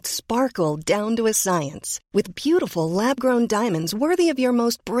BlueNile.com have got sparkle down to a science with beautiful lab-grown diamonds worthy of your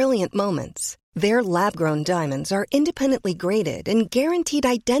most brilliant moments. Their lab-grown diamonds are independently graded and guaranteed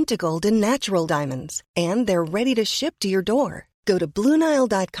identical to natural diamonds, and they're ready to ship to your door. Go to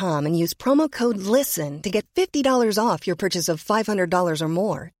BlueNile.com and use promo code LISTEN to get $50 off your purchase of $500 or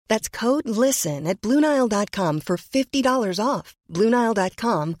more. That's code LISTEN at BlueNile.com for $50 off.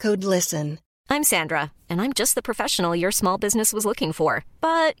 BlueNile.com, code LISTEN. I'm Sandra, and I'm just the professional your small business was looking for.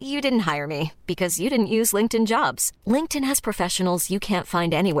 But you didn't hire me because you didn't use LinkedIn Jobs. LinkedIn has professionals you can't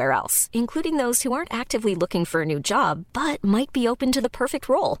find anywhere else, including those who aren't actively looking for a new job, but might be open to the perfect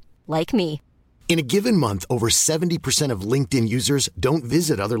role, like me. In a given month, over 70% of LinkedIn users don't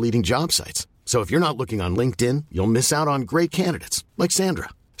visit other leading job sites. So if you're not looking on LinkedIn, you'll miss out on great candidates like Sandra.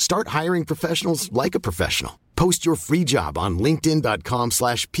 Start hiring professionals like a professional. Post your free job on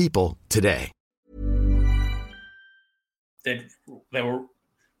linkedin.com/people today. They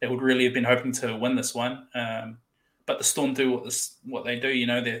would really have been hoping to win this one. But the Storm do what they do. You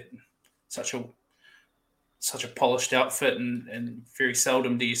know, they're such a polished outfit, and very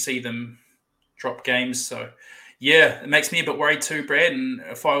seldom do you see them drop games. So, yeah, it makes me a bit worried too, Brad. And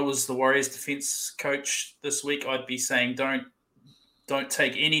if I was the Warriors defense coach this week, I'd be saying don't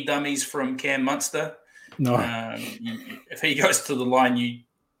take any dummies from Cam Munster. No. If he goes to the line, a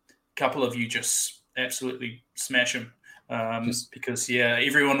couple of you just absolutely smash him. Because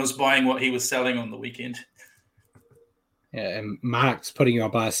everyone was buying what he was selling on the weekend. Yeah, and Mark's putting you on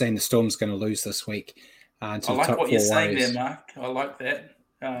by saying the Storm's going to lose this week. I like what you're saying there, Mark. I like that.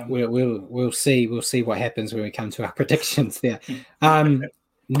 We'll see. We'll see what happens when we come to our predictions there.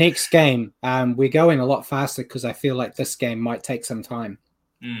 Next game, we're going a lot faster because I feel like this game might take some time.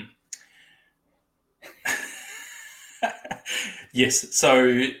 Yes.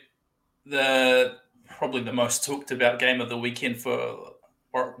 So probably the most talked about game of the weekend for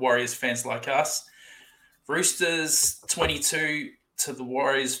Warriors fans like us. Roosters 22 to the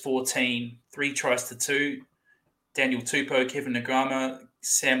Warriors 14, 3 tries to 2. Daniel Tupou, Kevin Naiqama,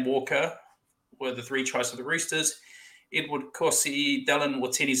 Sam Walker were the 3 tries for the Roosters. Edward Corsi, Dallin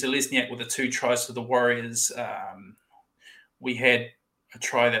Watene-Zelezniak were the 2 tries for the Warriors. We had a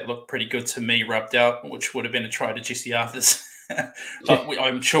try that looked pretty good to me, rubbed out, which would have been a try to Jesse Arthurs. But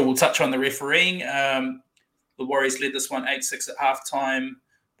I'm sure we'll touch on the refereeing. The Warriors led this one 8-6 at halftime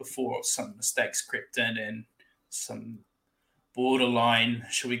before some mistakes crept in and some borderline,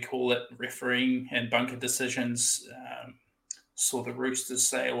 should we call it, refereeing and bunker decisions saw the Roosters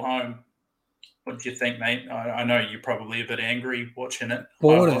sail home. What did you think, mate? I know you're probably a bit angry watching it.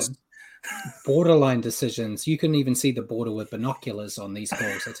 Borderline decisions. You couldn't even see the border with binoculars on these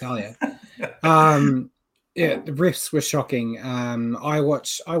calls, I tell you. Yeah, the refs were shocking. I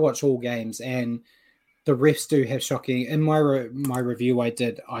watch all games, and the refs do have shocking. In my review, I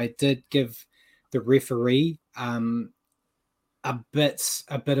did give the referee a bit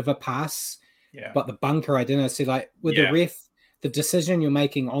of a pass, but the bunker I didn't see. Like with the ref, the decision you're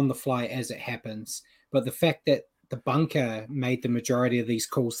making on the fly as it happens, but the fact that the bunker made the majority of these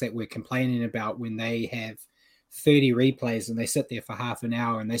calls that we're complaining about when they have 30 replays and they sit there for half an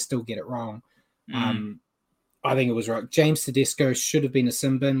hour and they still get it wrong. I think it was right. James Tedesco should have been a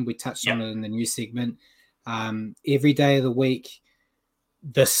sin bin. We touched on it in the news segment. Every day of the week,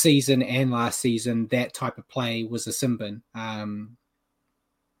 this season and last season, that type of play was a sin bin.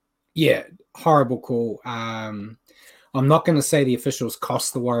 Horrible call. I'm not going to say the officials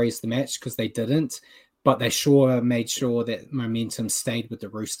cost the Warriors the match because they didn't, but they sure made sure that momentum stayed with the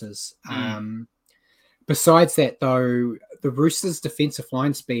Roosters. Besides that, though, the Roosters' defensive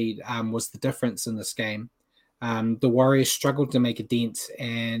line speed was the difference in this game. The Warriors struggled to make a dent,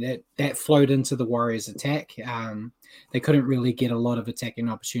 and that flowed into the Warriors' attack. They couldn't really get a lot of attacking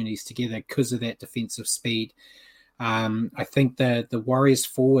opportunities together because of that defensive speed. I think the Warriors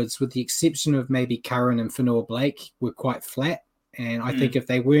forwards, with the exception of maybe Curran and Fonua-Blake, were quite flat. And I think if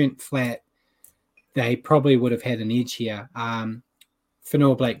they weren't flat, they probably would have had an edge here.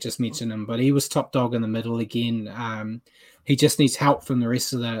 Fonua-Blake just mentioned him, but he was top dog in the middle again. He just needs help from the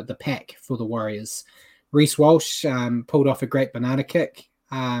rest of the pack for the Warriors. Reece Walsh pulled off a great banana kick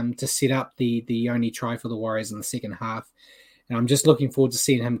to set up the only try for the Warriors in the second half. And I'm just looking forward to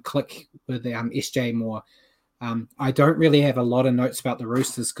seeing him click with SJ more. I don't really have a lot of notes about the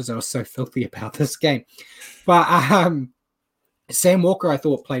Roosters because I was so filthy about this game. But Sam Walker, I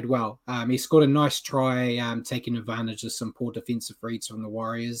thought, played well. He scored a nice try, taking advantage of some poor defensive reads from the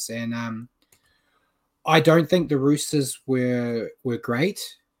Warriors. And I don't think the Roosters were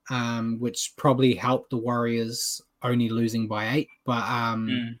great, which probably helped the Warriors only losing by 8. But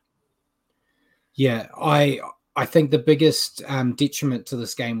I think the biggest detriment to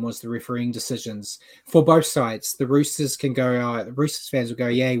this game was the refereeing decisions for both sides. The Roosters can go, the Roosters fans will go,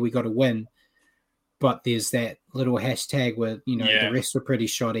 yeah, we got to win. But there's that little hashtag where, the refs were pretty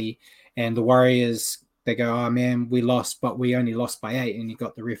shoddy. And the Warriors, they go, oh, man, we lost, but we only lost by 8. And you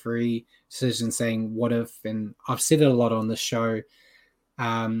got the referee decision saying, what if? And I've said it a lot on this show.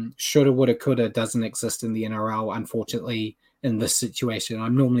 Shoulda, woulda, coulda doesn't exist in the NRL, unfortunately, in this situation.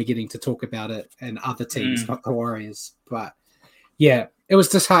 I'm normally getting to talk about it in other teams, not the Warriors. But, yeah, it was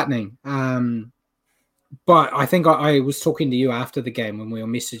disheartening. But I think I was talking to you after the game when we were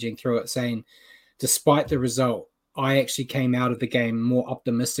messaging through it saying, despite the result, I actually came out of the game more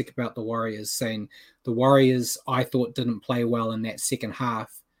optimistic about the Warriors, saying the Warriors, I thought, didn't play well in that second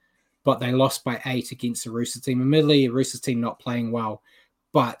half, but they lost by 8 against the Roosters team. Admittedly, the Roosters team not playing well,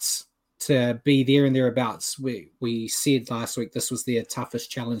 but to be there and thereabouts, we said last week this was their toughest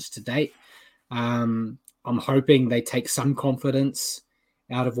challenge to date. I'm hoping they take some confidence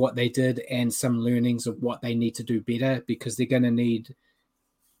out of what they did and some learnings of what they need to do better, because they're going to need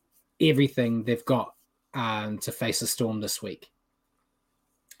everything they've got to face a Storm this week.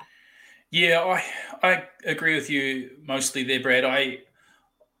 Yeah, I agree with you mostly there, Brad.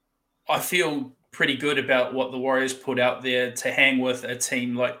 I feel pretty good about what the Warriors put out there to hang with a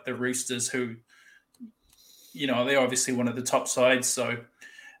team like the Roosters, who, they're obviously one of the top sides. So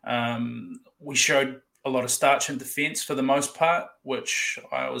we showed a lot of starch in defence for the most part, which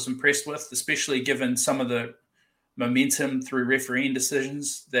I was impressed with, especially given some of the momentum through refereeing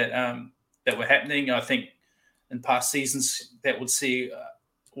decisions that were happening. I think in past seasons that would see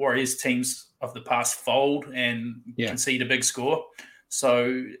Warriors teams of the past fold and concede a big score.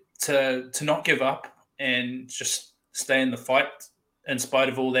 So to not give up and just stay in the fight in spite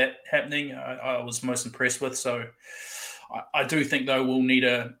of all that happening, I was most impressed with. So I do think, though, we'll need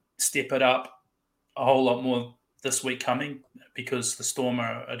to step it up a whole lot more this week coming, because the Storm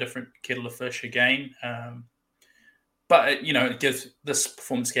are a different kettle of fish again. But, this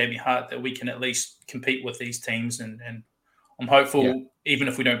performance gave me heart that we can at least compete with these teams. And I'm hopeful, even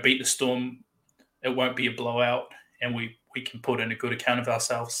if we don't beat the Storm, it won't be a blowout and we can put in a good account of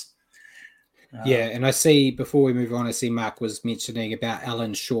ourselves. And I see, before we move on, I see Mark was mentioning about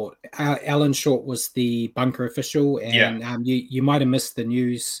Alan Short. Alan Short was the bunker official, and you might have missed the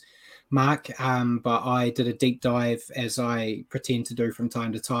news, Mark, but I did a deep dive, as I pretend to do from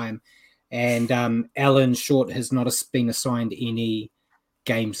time to time, and Alan Short has not been assigned any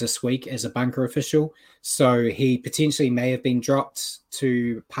games this week as a bunker official, so he potentially may have been dropped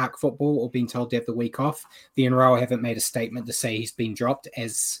to park football or been told to have the week off. The NRL haven't made a statement to say he's been dropped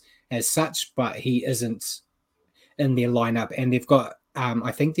as such, but he isn't in their lineup. And they've got,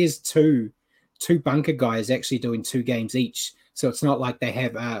 I think there's two bunker guys actually doing 2 games each. So it's not like they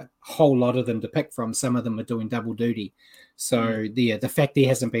have a whole lot of them to pick from. Some of them are doing double duty. So the fact he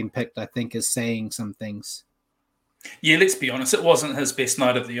hasn't been picked, I think, is saying some things. Yeah, let's be honest. It wasn't his best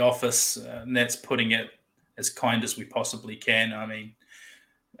night at the office, and that's putting it as kind as we possibly can. I mean,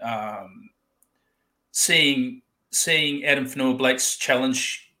 seeing Adam Fanua-Blake's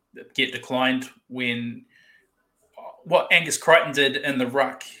challenge get declined when what Angus Crichton did in the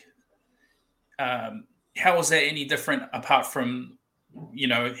ruck, how was that any different apart from,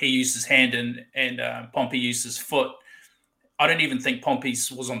 he used his hand and Pompey used his foot? I don't even think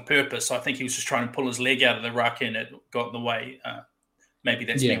Pompey's was on purpose. I think he was just trying to pull his leg out of the ruck and it got in the way. Maybe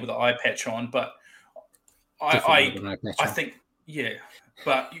that's me with the eye patch on, but I think,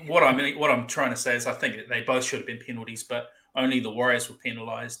 But what I'm trying to say is I think they both should have been penalties, but only the Warriors were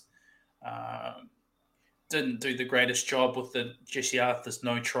penalised. Didn't do the greatest job with the Jesse Arthur's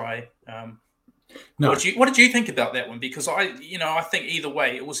no try. No. What did you think about that one? Because I think either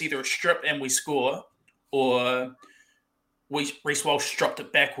way, it was either a strip and we score, or Reece Walsh dropped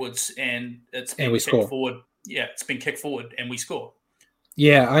it backwards and it's been kicked forward. Yeah, it's been kicked forward and we score.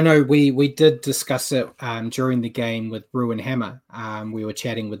 Yeah, I know. We did discuss it during the game with Brew and Hammer. We were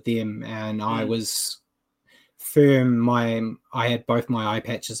chatting with them, and I was firm. I had both my eye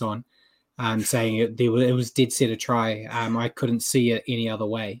patches on, saying it was dead set a try. I couldn't see it any other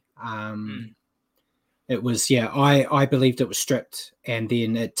way. It was, I believed it was stripped, and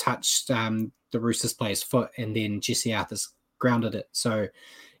then it touched the Roosters player's foot, and then Jesse Arthurs grounded it. So,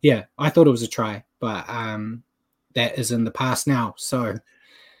 yeah, I thought it was a try, but that is in the past now. So,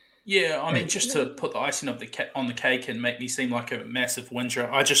 yeah, I mean, just to put the icing on the cake and make me seem like a massive whinger,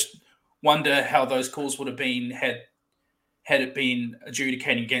 I just wonder how those calls would have been had it been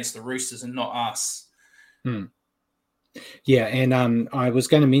adjudicating against the Roosters and not us. Yeah, and I was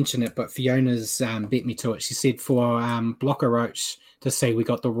going to mention it, but Fiona's bet me to it. She said for Blocker Roach to say we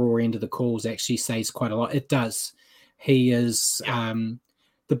got the raw end of the calls actually says quite a lot. It does. He is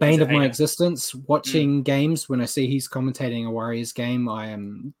the bane of my existence. Watching games, when I see he's commentating a Warriors game, I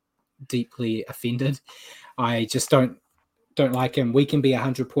am deeply offended. I just don't like him. We can be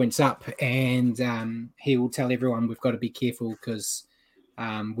 100 points up, and he will tell everyone we've got to be careful because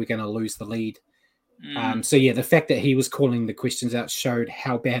we're going to lose the lead. So yeah, the fact that he was calling the questions out showed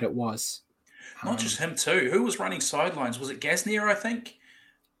how bad it was. Not just him too. Who was running sidelines? Was it Gasnier? I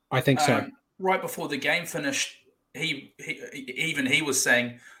think so. Right before the game finished, he was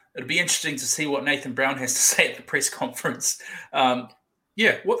saying it'd be interesting to see what Nathan Brown has to say at the press conference. What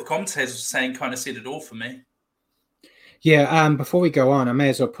the commentators were saying kind of said it all for me. Yeah, before we go on, I may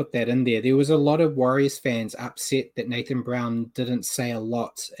as well put that in there. There was a lot of Warriors fans upset that Nathan Brown didn't say a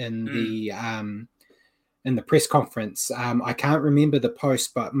lot in the press conference. I can't remember the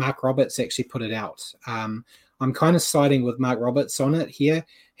post, but Mark Roberts actually put it out. I'm kind of siding with Mark Roberts on it here.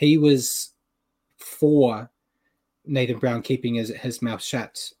 He was for Nathan Brown keeping his mouth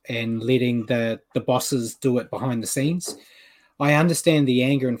shut and letting the bosses do it behind the scenes. I understand the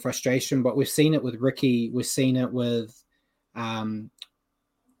anger and frustration, but we've seen it with Ricky. We've seen it with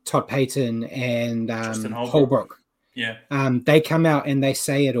Todd Payton and Holbrook. Yeah. They come out and they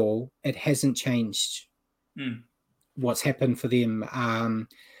say it all. It hasn't changed what's happened for them.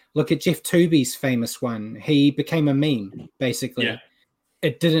 Look at Jeff Tooby's famous one. He became a meme, basically. Yeah.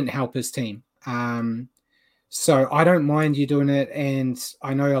 It didn't help his team. So I don't mind you doing it. And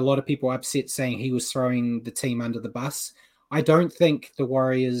I know a lot of people are upset saying he was throwing the team under the bus. I don't think the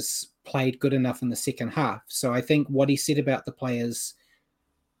Warriors played good enough in the second half. So I think what he said about the players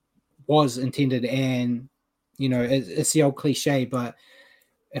was intended, and, you know, it's the old cliche, but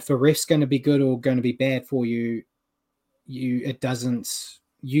if a ref's going to be good or going to be bad for you, you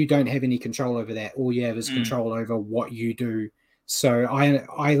don't have any control over that. All you have is control over what you do. So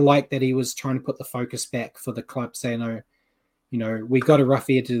I like that he was trying to put the focus back for the club, saying, "No, you know, we got a rough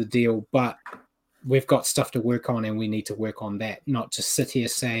edge to the deal, but we've got stuff to work on and we need to work on that, not just sit here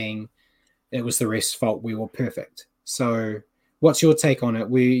saying it was the ref's fault, we were perfect." So what's your take on it?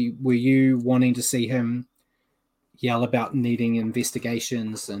 Were you wanting to see him yell about needing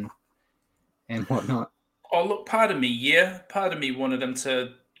investigations and whatnot? Oh, look, part of me wanted him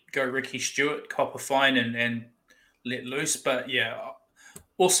to go Ricky Stewart, cop a fine and let loose. But yeah,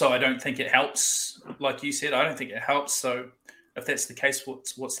 also I don't think it helps. Like you said, I don't think it helps. So if that's the case,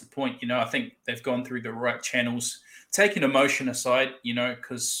 what's the point? You know, I think they've gone through the right channels. Taking emotion aside, you know,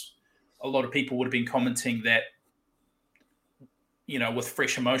 because a lot of people would have been commenting that, you know, with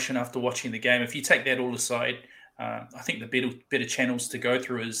fresh emotion after watching the game. If you take that all aside, I think the better channels to go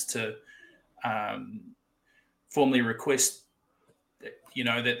through is to formally request, you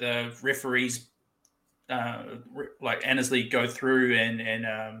know, that the referees like Annesley go through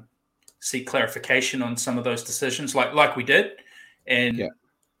and seek clarification on some of those decisions, like we did, and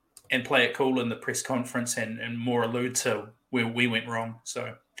play it cool in the press conference and more allude to where we went wrong.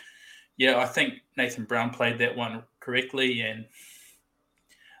 So, yeah, I think Nathan Brown played that one correctly, and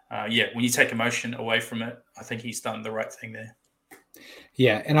when you take emotion away from it, I think he's done the right thing there.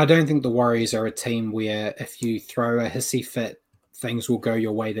 Yeah, and I don't think the Warriors are a team where if you throw a hissy fit, things will go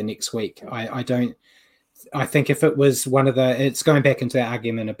your way the next week. I think if it was it's going back into that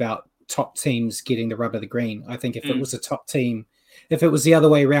argument about top teams getting the rub of the green. I think if it was a top team, if it was the other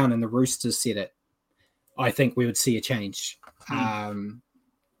way around and the Roosters said it, I think we would see a change.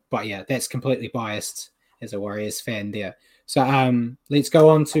 But yeah, that's completely biased as a Warriors fan there. So let's go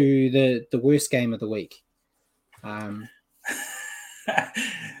on to the worst game of the week.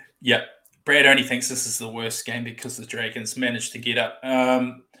 Yeah, Brad only thinks this is the worst game because the Dragons managed to get up.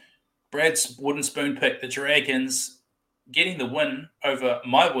 Brad's wooden spoon pick, the Dragons getting the win over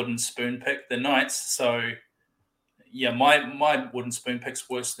my wooden spoon pick, the Knights. So, yeah, my wooden spoon pick's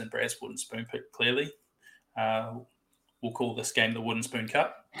worse than Brad's wooden spoon pick, clearly. We'll call this game the Wooden Spoon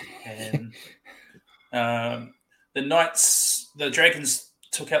Cup. And the Dragons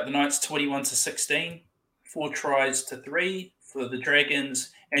took out the Knights 21-16, 4 tries to 3 for the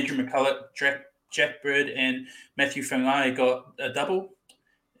Dragons. Andrew McCulloch, Jack Bird, and Matthew Fungai got a double.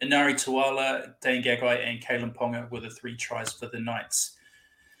 Inari Tuala, Dane Gagai, and Kalen Ponga were the 3 tries for the Knights.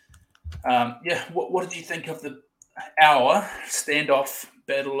 What did you think of our standoff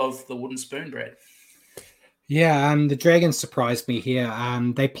battle of the wooden spoon, Brad? Yeah, the Dragons surprised me here.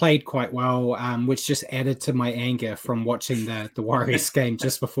 They played quite well, which just added to my anger from watching the Warriors game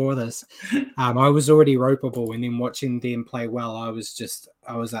just before this. I was already ropeable, and then watching them play well, I was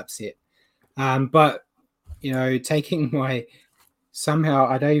upset. But, you know, somehow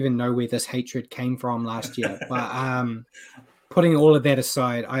I don't even know where this hatred came from last year. But putting all of that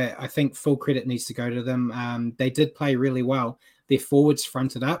aside, I think full credit needs to go to them. They did play really well. Their forwards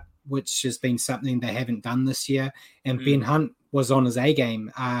fronted up, which has been something they haven't done this year. And Ben Hunt was on his A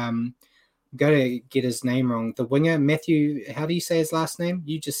game. I'm going to get his name wrong. The winger, Matthew, how do you say his last name?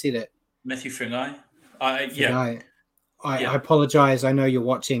 You just said it. Matthew Fungai. I apologize. I know you're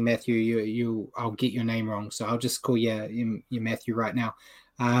watching, Matthew. I'll get your name wrong, so I'll just call you Matthew right now.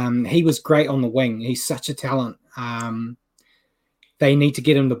 He was great on the wing. He's such a talent. They need to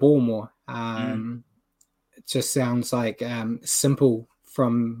get him the ball more. It just sounds like simple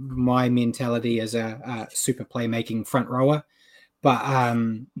from my mentality as a super playmaking front rower. But,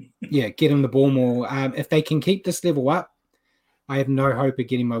 get him the ball more. If they can keep this level up, I have no hope of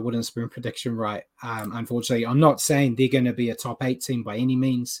getting my wooden spoon prediction right. Unfortunately, I'm not saying they're going to be a top 8 team by any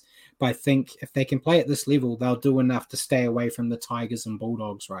means, but I think if they can play at this level, they'll do enough to stay away from the Tigers and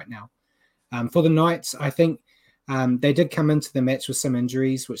Bulldogs right now. For the Knights, I think they did come into the match with some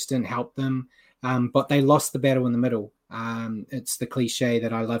injuries, which didn't help them, but they lost the battle in the middle. It's the cliche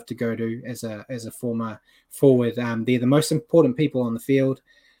that I love to go to as a former forward. They're the most important people on the field.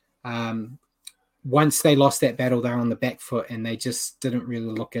 Once they lost that battle, they're on the back foot and they just didn't really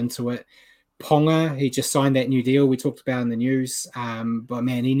look into it. Ponga, he just signed that new deal we talked about in the news. But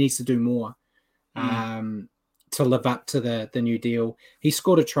man, he needs to do more to live up to the new deal. He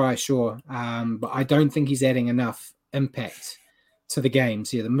scored a try, sure, but I don't think he's adding enough impact to the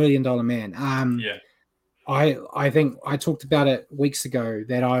games. Yeah, the $1 million man. I think I talked about it weeks ago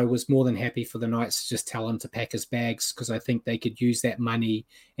that I was more than happy for the Knights to just tell him to pack his bags because I think they could use that money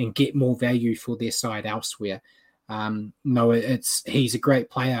and get more value for their side elsewhere. He's a great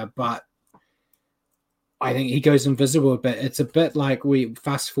player, but I think he goes invisible a bit. It's a bit like we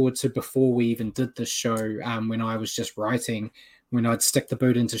fast forward to before we even did this show when I was just writing, when I'd stick the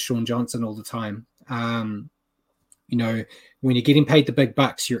boot into Sean Johnson all the time. When you're getting paid the big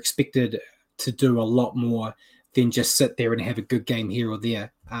bucks, you're expected to do a lot more than just sit there and have a good game here or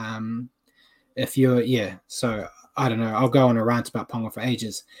there. So I don't know. I'll go on a rant about Ponga for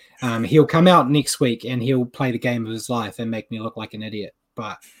ages. He'll come out next week and he'll play the game of his life and make me look like an idiot.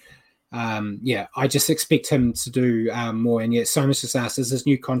 But I just expect him to do more. And Somas just asked, is his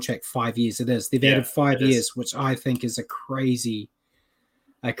new contract 5 years? It is. They've added 5 years, which I think is a crazy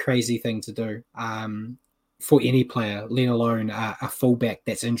thing to do for any player, let alone a fullback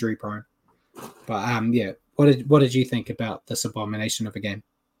that's injury prone. But what did you think about this abomination of a game?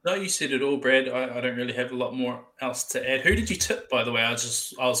 No, you said it all, Brad. I don't really have a lot more else to add. Who did you tip, by the way? I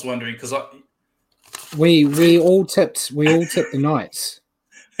was wondering because we all tipped the Knights.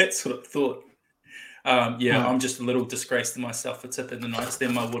 That's what I thought. I'm just a little disgraced to myself for tipping the Knights. They're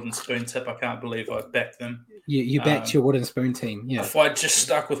my wooden spoon tip. I can't believe I backed them. You backed your wooden spoon team. Yeah. If I just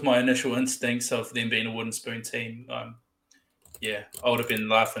stuck with my initial instincts of them being a wooden spoon team, I would have been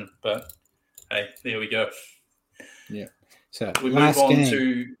laughing. But hey, there we go. Yeah. So we move on game,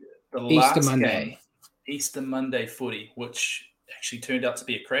 to the Easter last Monday. game, Easter Monday footy, which actually turned out to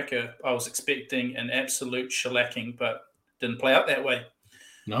be a cracker. I was expecting an absolute shellacking, but didn't play out that way.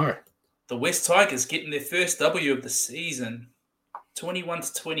 No. The West Tigers getting their first W of the season,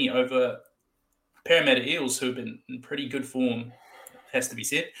 21-20 over Parramatta Eels, who've been in pretty good form, has to be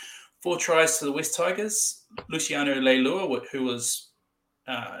said. 4 tries to the West Tigers. Luciano Leilua, who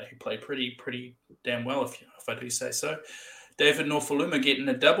played pretty damn well, if I do say so. David Norfoluma getting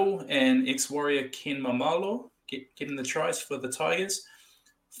a double, and ex-Warrior Ken Mamalo getting the tries for the Tigers.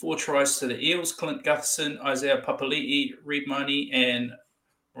 4 tries to the Eels. Clint Gutherson, Isaiah Papali'i, Reid Marnie, and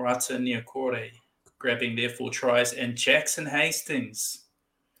Rata Niokore grabbing their 4 tries. And Jackson Hastings,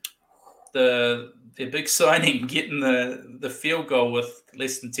 their big signing, getting the field goal with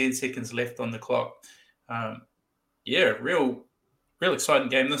less than 10 seconds left on the clock. Real exciting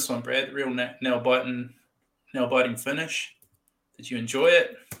game, this one, Brad. Real nail-biting finish. Did you enjoy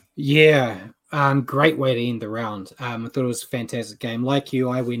it? Yeah, great way to end the round. I thought it was a fantastic game. Like you,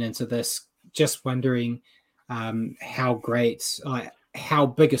 I went into this just wondering how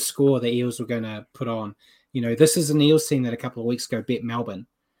big a score the Eels were going to put on. This is an Eels team that a couple of weeks ago beat Melbourne.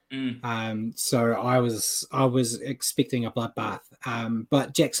 So I was expecting a bloodbath.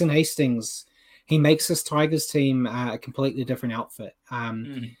 But Jackson Hastings, he makes this Tigers team a completely different outfit.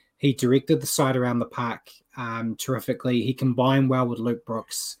 He directed the side around the park terrifically. He combined well with Luke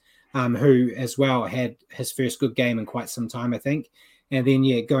Brooks, who as well had his first good game in quite some time, I think. And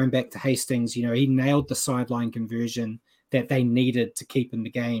then, going back to Hastings, he nailed the sideline conversion that they needed to keep in the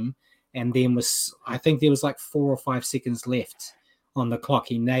game. And then I think there was like 4 or 5 seconds left on the clock.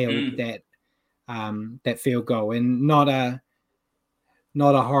 He nailed that field goal, and not a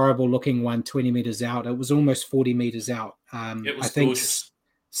horrible looking one 20 meters out. It was almost 40 meters out. It was I think gorgeous.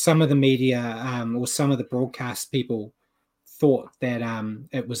 Some of the media or some of the broadcast people thought that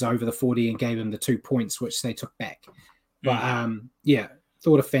it was over the 40 and gave him the 2 points, which they took back. But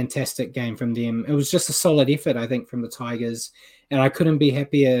thought a fantastic game from them. It was just a solid effort, I think, from the Tigers, and I couldn't be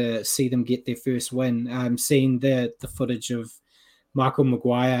happier to see them get their first win. Seeing the footage of Michael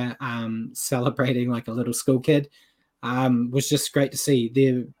Maguire celebrating like a little school kid was just great to see.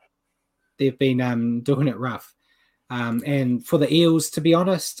 They've been doing it rough. And for the Eels, to be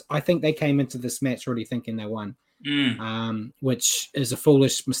honest, I think they came into this match already thinking they won, which is a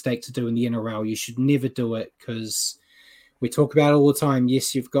foolish mistake to do in the NRL. You should never do it because we talk about it all the time.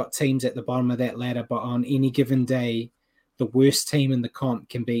 Yes, you've got teams at the bottom of that ladder, but on any given day, the worst team in the comp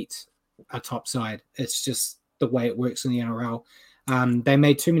can beat a top side. It's just the way it works in the NRL. They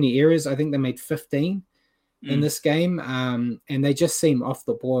made too many errors. I think they made 15 in this game, and they just seem off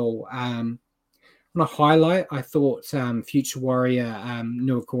the boil. On a highlight, I thought Future Warrior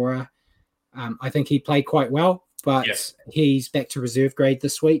Nuakura, I think he played quite well, but he's back to reserve grade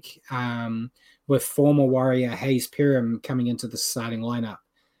this week with former Warrior Hayes Perham coming into the starting lineup.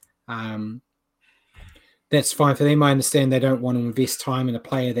 That's fine for them. I understand they don't want to invest time in a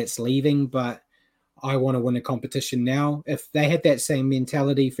player that's leaving, but I want to win a competition now. If they had that same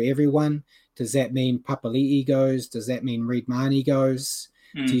mentality for everyone, does that mean Papali'i goes? Does that mean Reed Mahoney goes?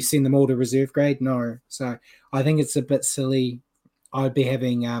 Do you send them all to reserve grade? No. So I think it's a bit silly. I'd be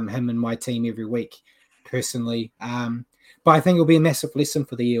having him in my team every week, personally. But I think it'll be a massive lesson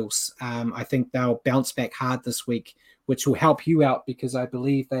for the Eels. I think they'll bounce back hard this week, which will help you out because I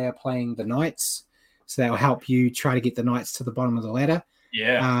believe they are playing the Knights. So that'll help you try to get the Knights to the bottom of the ladder.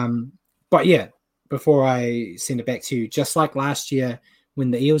 Yeah. But yeah, before I send it back to you, just like last year,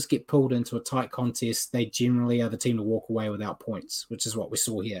 when the Eels get pulled into a tight contest, they generally are the team to walk away without points, which is what we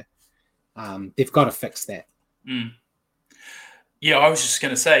saw here. They've got to fix that. Yeah, I was just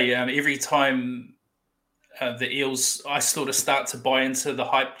going to say, every time the Eels, I sort of start to buy into the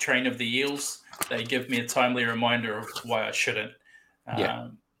hype train of the Eels, they give me a timely reminder of why I shouldn't.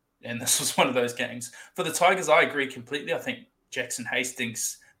 And this was one of those games. For the Tigers, I agree completely. I think Jackson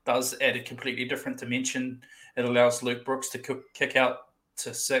Hastings does add a completely different dimension. It allows Luke Brooks to kick out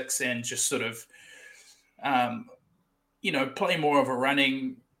to 6 and just sort of, play more of a run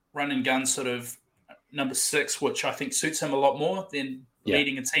and gun sort of number 6, which I think suits him a lot more than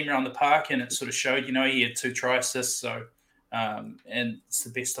leading a team around the park. And it sort of showed, he had 2 try assists. So, and it's the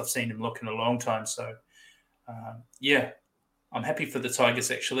best I've seen him look in a long time. So, I'm happy for the Tigers,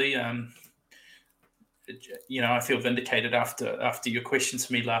 actually. I feel vindicated after your question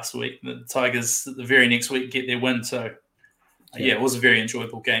to me last week. The Tigers, the very next week, get their win. So, it was a very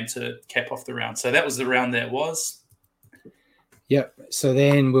enjoyable game to cap off the round. So that was the round that was. Yep. So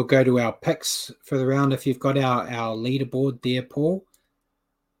then we'll go to our picks for the round. If you've got our leaderboard there, Paul.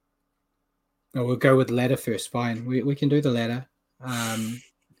 Or we'll go with the ladder first. Fine. We can do the ladder.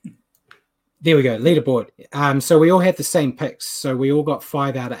 There we go, leaderboard. So we all had the same picks. So we all got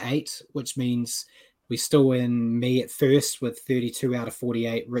 5 out of 8, which means we still win. Me at first with 32 out of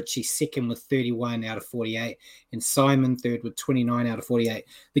 48, Richie second with 31 out of 48, and Simon third with 29 out of 48.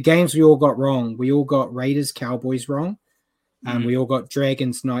 The games we all got wrong. We all got Raiders, Cowboys wrong. We all got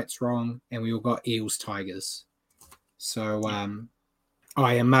Dragons, Knights wrong, and we all got Eels, Tigers. So,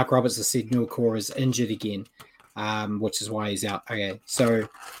 and Mark Roberts has said Nuakura is injured again, which is why he's out. Okay, so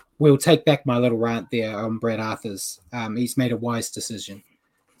we'll take back my little rant there on Brad Arthurs. He's made a wise decision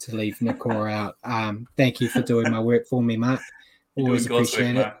to leave Nuakura out. Thank you for doing my work for me, Mark. Always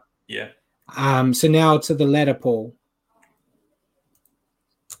appreciate it. Yeah. So now to the ladder, Paul.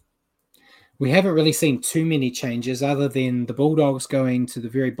 We haven't really seen too many changes other than the Bulldogs going to the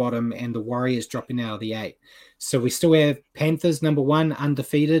very bottom and the Warriors dropping out of the 8. So we still have Panthers number 1,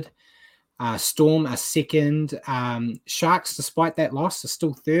 undefeated. Storm are second. Sharks, despite that loss, are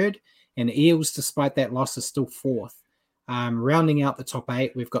still third. And Eels, despite that loss, are still fourth. Rounding out the top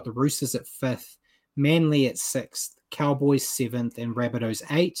 8, we've got the Roosters at 5th, Manly at 6th, Cowboys 7th, and Rabbitohs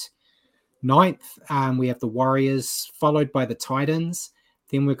 8th. 9th, we have the Warriors, followed by the Titans.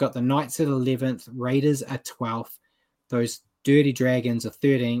 Then we've got the Knights at 11th, Raiders at 12th. Those Dirty Dragons are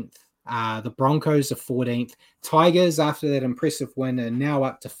 13th. The Broncos are 14th. Tigers, after that impressive win, are now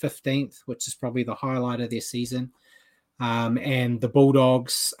up to 15th, which is probably the highlight of their season. And the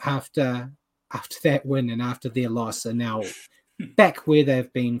Bulldogs, after that win and after their loss, are now back where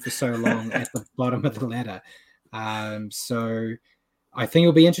they've been for so long at the bottom of the ladder. So I think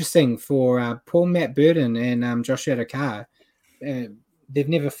it'll be interesting for Paul Matt Burton and Josh Adokar. They've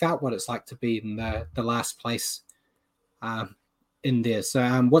never felt what it's like to be in the last place in there. So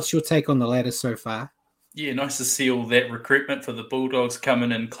what's your take on the ladder so far? Yeah, nice to see all that recruitment for the Bulldogs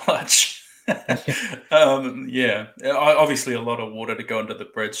coming in clutch. Obviously a lot of water to go under the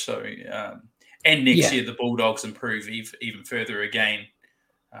bridge. So, and next year the Bulldogs improve even further again.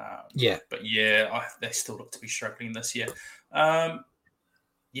 But they still look to be struggling this year.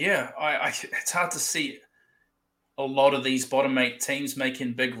 It's hard to see a lot of these bottom 8 teams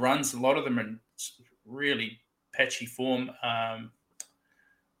making big runs. A lot of them are in really patchy form. I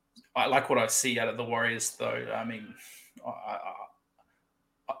like what I see out of the Warriors, though. I mean,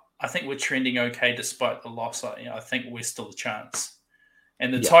 I think we're trending okay despite the loss. I think we're still a chance.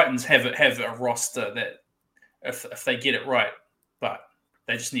 And the Titans have a roster that, if they get it right, but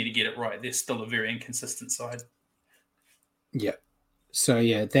they just need to get it right. They're still a very inconsistent side. Yeah. So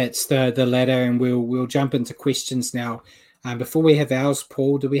yeah, that's the ladder, and we'll jump into questions now. Before we have ours,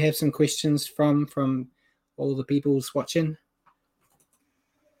 Paul, do we have some questions from all the people's watching?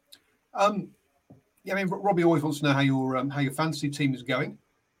 Yeah, I mean, Robbie always wants to know how your fantasy team is going.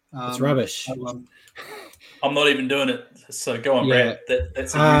 It's rubbish. So, I'm not even doing it. So go on, Yeah. Brad.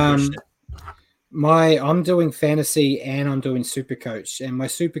 That's a new question. I'm doing fantasy and I'm doing Supercoach, and my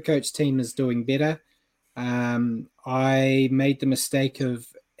Supercoach team is doing better. I made the mistake of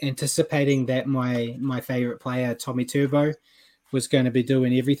anticipating that my favorite player, Tommy Turbo, was going to be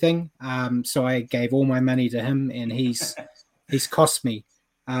doing everything. So I gave all my money to him, and he's cost me.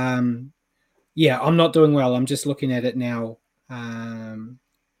 Yeah, I'm not doing well. I'm just looking at it now. I'm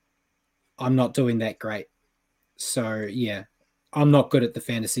not doing that great. So yeah, I'm not good at the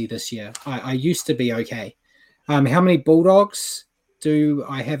fantasy this year. I used to be okay. How many Bulldogs do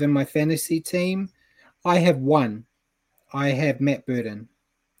I have in my fantasy team? I have one. I have Matt Burton.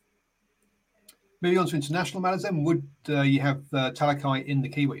 moving on to international matters, then would you have Talakai in the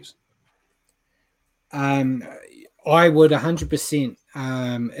Kiwis? I would 100%.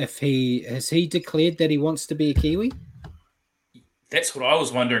 If he declared that he wants to be a Kiwi? That's what I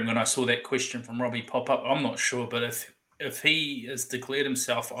was wondering when I saw that question from Robbie pop up. I'm not sure, but if he has declared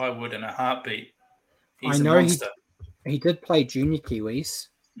himself, I would in a heartbeat. He's I know a monster. He did play junior Kiwis.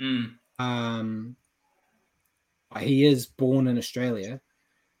 Mm. He is born in Australia,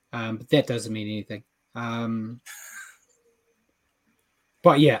 but that doesn't mean anything.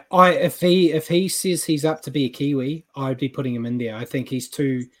 But yeah, if he says he's up to be a Kiwi, I'd be putting him in there. I think he's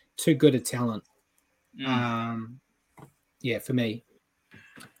too good a talent. Yeah, for me.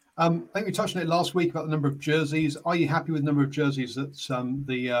 I think we touched on it last week about the number of jerseys. Are you happy with the number of jerseys that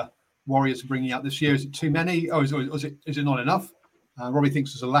the Warriors are bringing out this year? Is it too many, or is it not enough? Robbie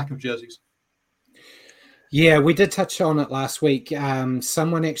thinks there's a lack of jerseys. Yeah, we did touch on it last week.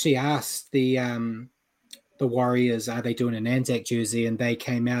 Someone actually asked the Warriors, are they doing an Anzac jersey? And they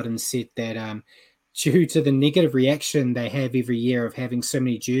came out and said that due to the negative reaction they have every year of having so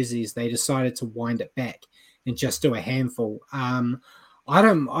many jerseys, they decided to wind it back and just do a handful.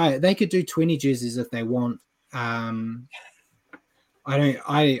 They could do 20 jerseys if they want. I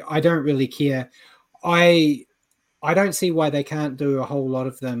don't really care. I don't see why they can't do a whole lot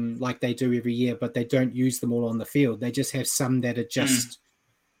of them like they do every year, but they don't use them all on the field. They just have some that are just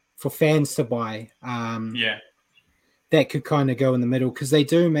for fans to buy. That could kind of go in the middle because they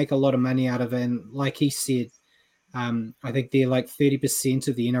do make a lot of money out of it. And like he said, I think they're like 30%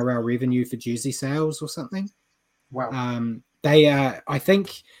 of the NRL revenue for jersey sales or something. Wow. I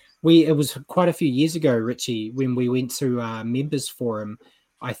think it was quite a few years ago, Richie, when we went to members forum.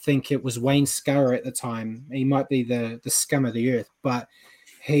 I think it was Wayne Scurr at the time. He might be the scum of the earth, but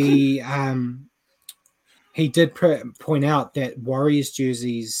he did point out that Warriors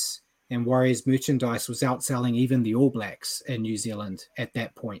jerseys and Warriors merchandise was outselling even the All Blacks in New Zealand at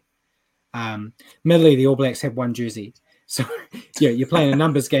that point. Admittedly, the All Blacks had one jersey. So, yeah, you're playing a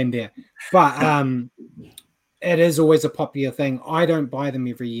numbers game there. But it is always a popular thing. I don't buy them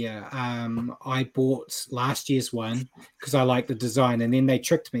every year. I bought last year's one because I like the design, and then they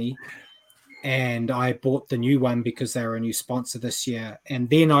tricked me, and I bought the new one because they were a new sponsor this year. And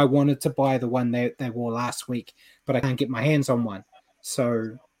then I wanted to buy the one they wore last week, but I can't get my hands on one.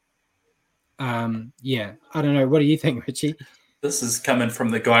 So, yeah, I don't know. What do you think, Richie? This is coming from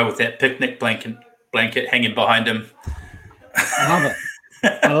the guy with that picnic blanket hanging behind him. I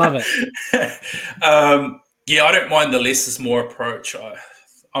love it. Yeah, I don't mind the less is more approach.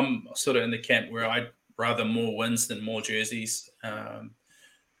 I'm sort of in the camp where I'd rather more wins than more jerseys.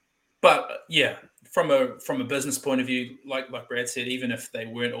 But yeah, from a business point of view, like Brad said, even if they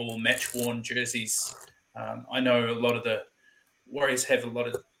weren't all match-worn jerseys, I know a lot of the Warriors have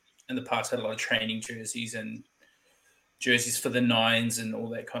in the past had a lot of training jerseys and jerseys for the nines and all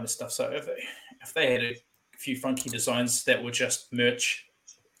that kind of stuff. So if they had a few funky designs that were just merch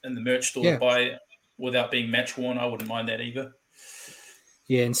in the merch store to buy without being match worn, I wouldn't mind that either.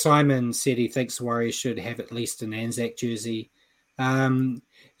 Yeah, and Simon said he thinks the Warriors should have at least an Anzac jersey.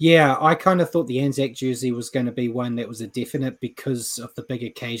 Yeah, I kind of thought the Anzac jersey was going to be one that was a definite because of the big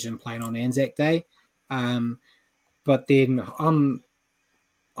occasion playing on Anzac Day. But then I'm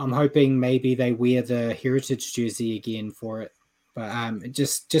hoping maybe they wear the heritage jersey again for it. But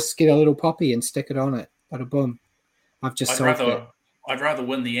just get a little poppy and stick it on it. Bada boom. I've just solved it. I'd rather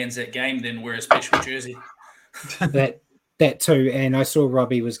win the Anzac game than wear a special jersey. That too. And I saw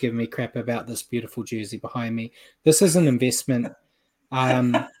Robbie was giving me crap about this beautiful jersey behind me. This is an investment. I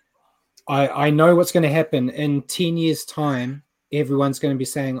know what's going to happen in 10 years' time. Everyone's going to be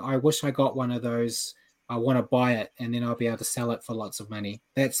saying, "I wish I got one of those. I want to buy it, and then I'll be able to sell it for lots of money.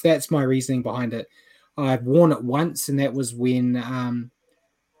 That's my reasoning behind it. I've worn it once, and that was when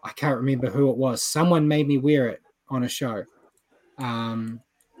I can't remember who it was. Someone made me wear it on a show.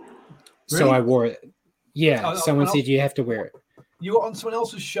 So I wore it. Yeah, someone said you have to wear it. You were on someone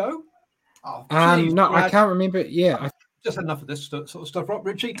else's show? Oh, geez, no, Brad. I can't remember. Yeah, just had enough of this sort of stuff, right,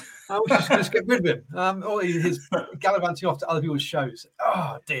 Richie? I was just get rid of him. All his gallivanting off to other people's shows.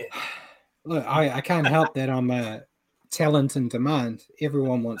 Oh dear. Look, I can't help that. I'm a talent in demand.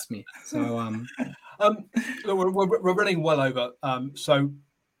 Everyone wants me. So look, we're running well over. So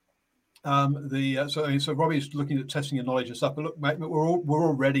Robbie's looking at testing your knowledge and stuff. But look, mate, we're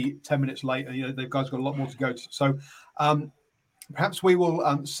already 10 minutes late, and the guys got a lot more to go to. So perhaps we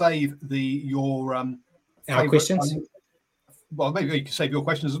will save your our questions. Well, maybe you can save your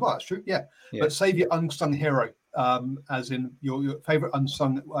questions as well. That's true. Yeah. But save your unsung hero, as in your favorite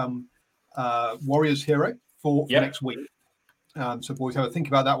unsung Warriors hero for next week. So boys, have a think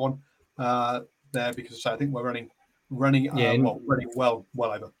about that one there, because I think we're running well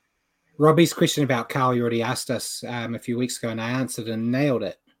over. Robbie's question about Carl, you already asked us a few weeks ago, and I answered and nailed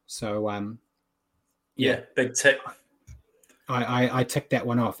it. So big tick. I ticked that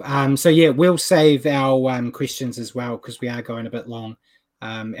one off. We'll save our questions as well, because we are going a bit long.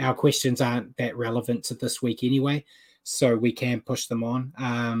 Our questions aren't that relevant to this week anyway, so we can push them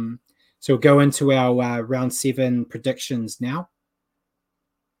on. So we'll go into our round 7 predictions now.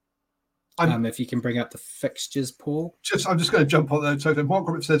 If you can bring up the fixtures, Paul. I'm just going to jump on there. So Mark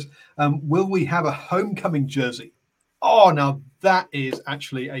Roberts says, will we have a homecoming jersey? Oh, now that is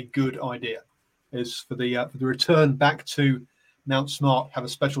actually a good idea. Is for the return back to Mount Smart, have a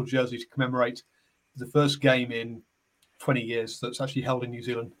special jersey to commemorate the first game in 20 years that's actually held in New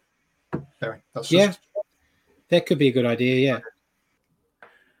Zealand. That could be a good idea, yeah.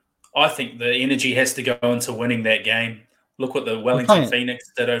 I think the energy has to go into winning that game. Look what the Wellington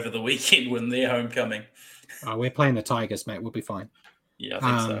Phoenix did over the weekend when their homecoming. Oh, we're playing the Tigers, mate. We'll be fine. Yeah,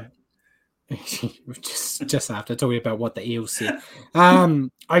 I think so. just after talking about what the Eels said.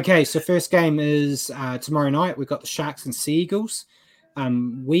 Okay, so first game is tomorrow night. We've got the Sharks and Sea Eagles.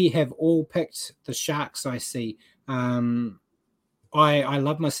 We have all picked the Sharks, I see. I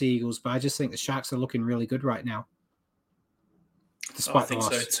love my Sea Eagles, but I just think the Sharks are looking really good right now. I think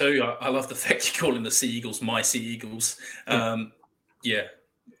so too. I love the fact you're calling the Sea Eagles my Sea Eagles. I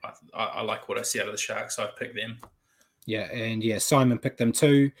like what I see out of the Sharks. I've picked them. Simon picked them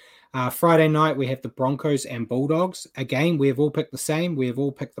too. Friday night, we have the Broncos and Bulldogs. Again, we have all picked the same. We have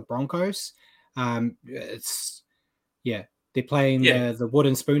all picked the Broncos. They're playing the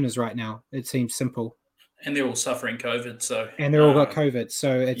wooden spooners right now. It seems simple. And they're all suffering COVID. And they're all got COVID.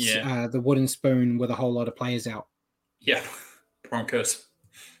 So it's the wooden spoon with a whole lot of players out. Yeah, Broncos.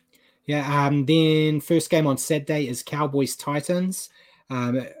 Then first game on Saturday is Cowboys-Titans.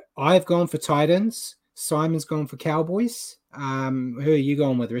 I've gone for Titans. Simon's gone for Cowboys. Who are you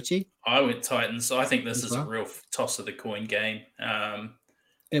going with, Richie? I went Titans. I think this is a real toss of the coin game.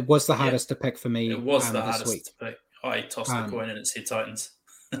 It was the hardest to pick for me. It was the hardest to pick. I tossed the coin and it said Titans.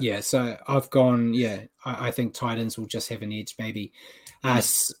 So I've gone, I think Titans will just have an edge maybe.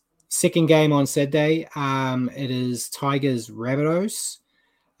 Second game on Saturday, it is Tigers-Rabbitohs.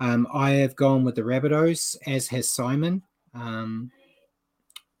 I have gone with the Rabbitohs, as has Simon.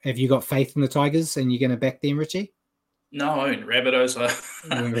 Have you got faith in the Tigers and you're going to back them, Richie? No, Rabbitohs.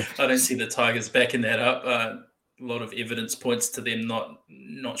 I don't see the Tigers backing that up. A lot of evidence points to them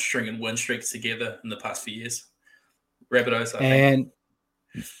not stringing win streaks together in the past few years. Rabbitohs, I think.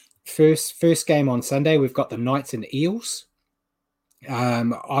 And first game on Sunday, we've got the Knights and Eels.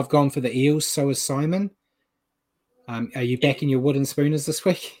 I've gone for the Eels, so is Simon. Are you backing your wooden spooners this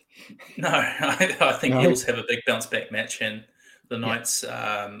week? No, I think Eels have a big bounce back match, and the Knights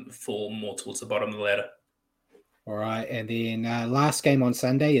fall more towards the bottom of the ladder. All right, and then last game on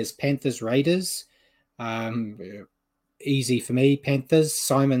Sunday is Panthers-Raiders. Easy for me, Panthers.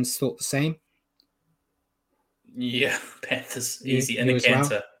 Simon's thought the same. Yeah, Panthers, easy in a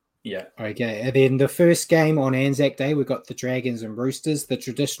canter. Well? Yeah. Okay, and then the first game on Anzac Day, we've got the Dragons and Roosters, the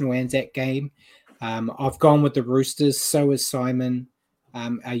traditional Anzac game. I've gone with the Roosters, so is Simon.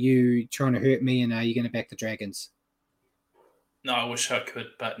 Are you trying to hurt me, and are you going to back the Dragons? No, I wish I could,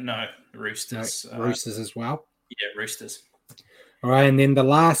 but no, Roosters. No, Roosters as well? Yeah, Roosters. All right, and then the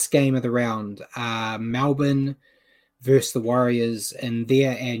last game of the round, Melbourne versus the Warriors in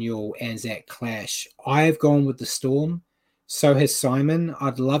their annual Anzac clash. I've gone with the Storm. So has Simon.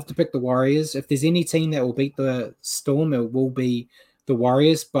 I'd love to pick the Warriors. If there's any team that will beat the Storm, it will be the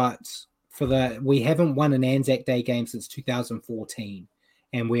Warriors. But we haven't won an Anzac Day game since 2014.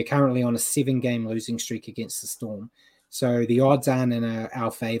 and we're currently on a 7-game losing streak against the Storm. So the odds aren't in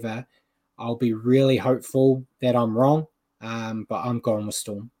our favour. I'll be really hopeful that I'm wrong, but I'm going with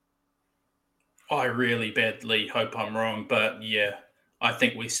Storm. I really badly hope I'm wrong, but yeah, I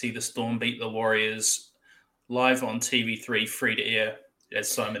think we see the Storm beat the Warriors live on TV3, free to air,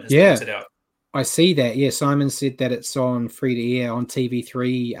 as Simon has pointed out. I see that. Yeah, Simon said that it's on free to air on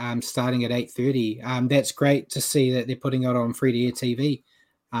TV3 starting at 8:30. That's great to see that they're putting it on free to air TV.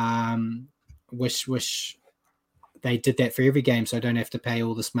 Wish they did that for every game so I don't have to pay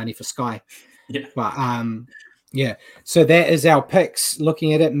all this money for Sky. Yeah. But yeah, so that is our picks.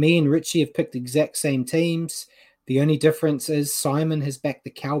 Looking at it, me and Richie have picked exact same teams. The only difference is Simon has backed the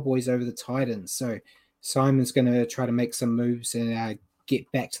Cowboys over the Titans. So Simon's going to try to make some moves and get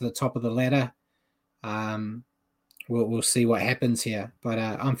back to the top of the ladder. We'll see what happens here. But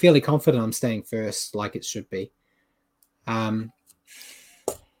I'm fairly confident I'm staying first like it should be.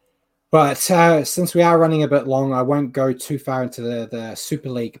 But since we are running a bit long, I won't go too far into the Super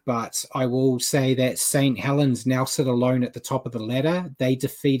League, but I will say that St. Helens now sit alone at the top of the ladder. They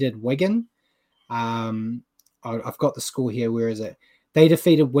defeated Wigan. I've got the score here. Where is it? They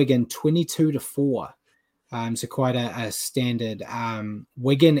defeated Wigan 22-4. So quite a standard.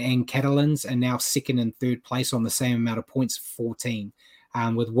 Wigan and Catalans are now second and third place on the same amount of points, 14,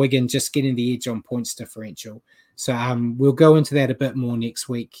 with Wigan just getting the edge on points differential. So we'll go into that a bit more next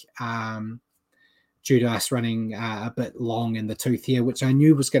week due to us running a bit long in the tooth here, which I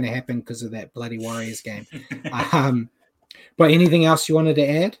knew was going to happen because of that bloody Warriors game. But anything else you wanted to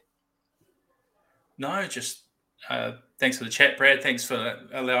add? No, just thanks for the chat, Brad. Thanks for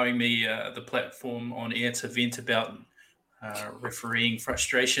allowing me the platform on air to vent about refereeing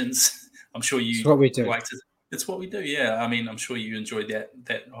frustrations. I'm sure you what we do. It's what we do, yeah. I mean, I'm sure you enjoyed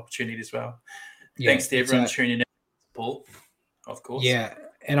that opportunity as well. Yeah, thanks to everyone tuning in. Paul, of course. Yeah,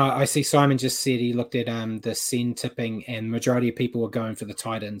 and I see Simon just said he looked at the send tipping, and majority of people are going for the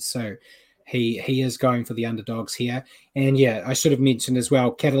Titans. So he is going for the underdogs here. And yeah, I should have mentioned as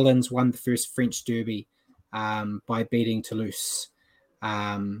well, Catalans won the first French derby by beating Toulouse.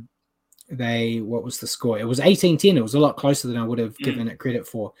 What was the score? It was 18-10. It was a lot closer than I would have given it credit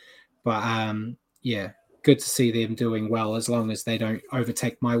for. But yeah, good to see them doing well. As long as they don't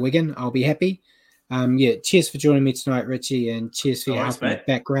overtake my Wigan, I'll be happy. Yeah, cheers for joining me tonight, Richie, and cheers for your help in the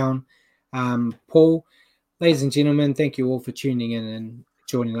background. Paul, ladies and gentlemen, thank you all for tuning in and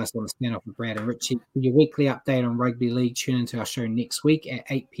joining us on the Stand-Off with Brad and Richie. For your weekly update on rugby league, tune into our show next week at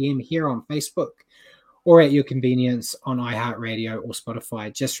 8 p.m. here on Facebook or at your convenience on iHeartRadio or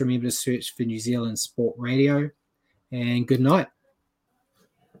Spotify. Just remember to search for New Zealand Sport Radio, and good night.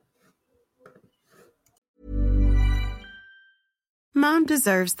 Mom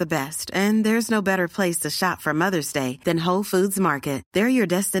deserves the best, and there's no better place to shop for Mother's Day than Whole Foods Market. They're your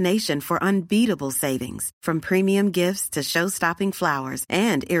destination for unbeatable savings, from premium gifts to show-stopping flowers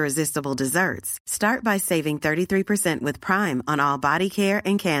and irresistible desserts. Start by saving 33% with Prime on all body care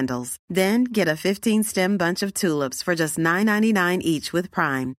and candles. Then get a 15-stem bunch of tulips for just $9.99 each with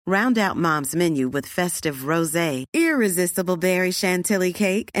Prime. Round out Mom's menu with festive rosé, irresistible berry chantilly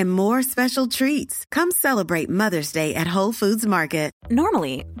cake, and more special treats. Come celebrate Mother's Day at Whole Foods Market.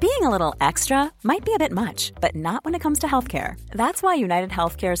 Normally, being a little extra might be a bit much, but not when it comes to healthcare. That's why United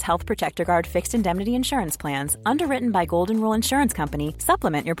Healthcare's Health Protector Guard fixed indemnity insurance plans, underwritten by Golden Rule Insurance Company,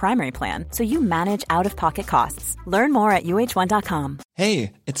 supplement your primary plan so you manage out-of-pocket costs. Learn more at UH1.com.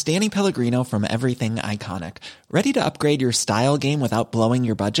 Hey, it's Danny Pellegrino from Everything Iconic. Ready to upgrade your style game without blowing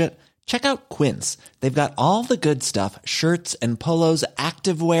your budget? Check out Quince. They've got all the good stuff, shirts and polos,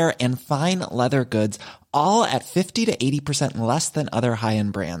 activewear, and fine leather goods, all at 50 to 80% less than other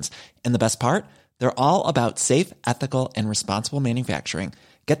high-end brands. And the best part? They're all about safe, ethical, and responsible manufacturing.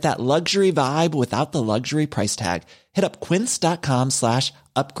 Get that luxury vibe without the luxury price tag. Hit up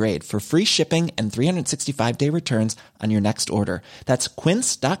quince.com/upgrade for free shipping and 365-day returns on your next order. That's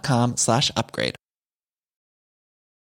quince.com/upgrade.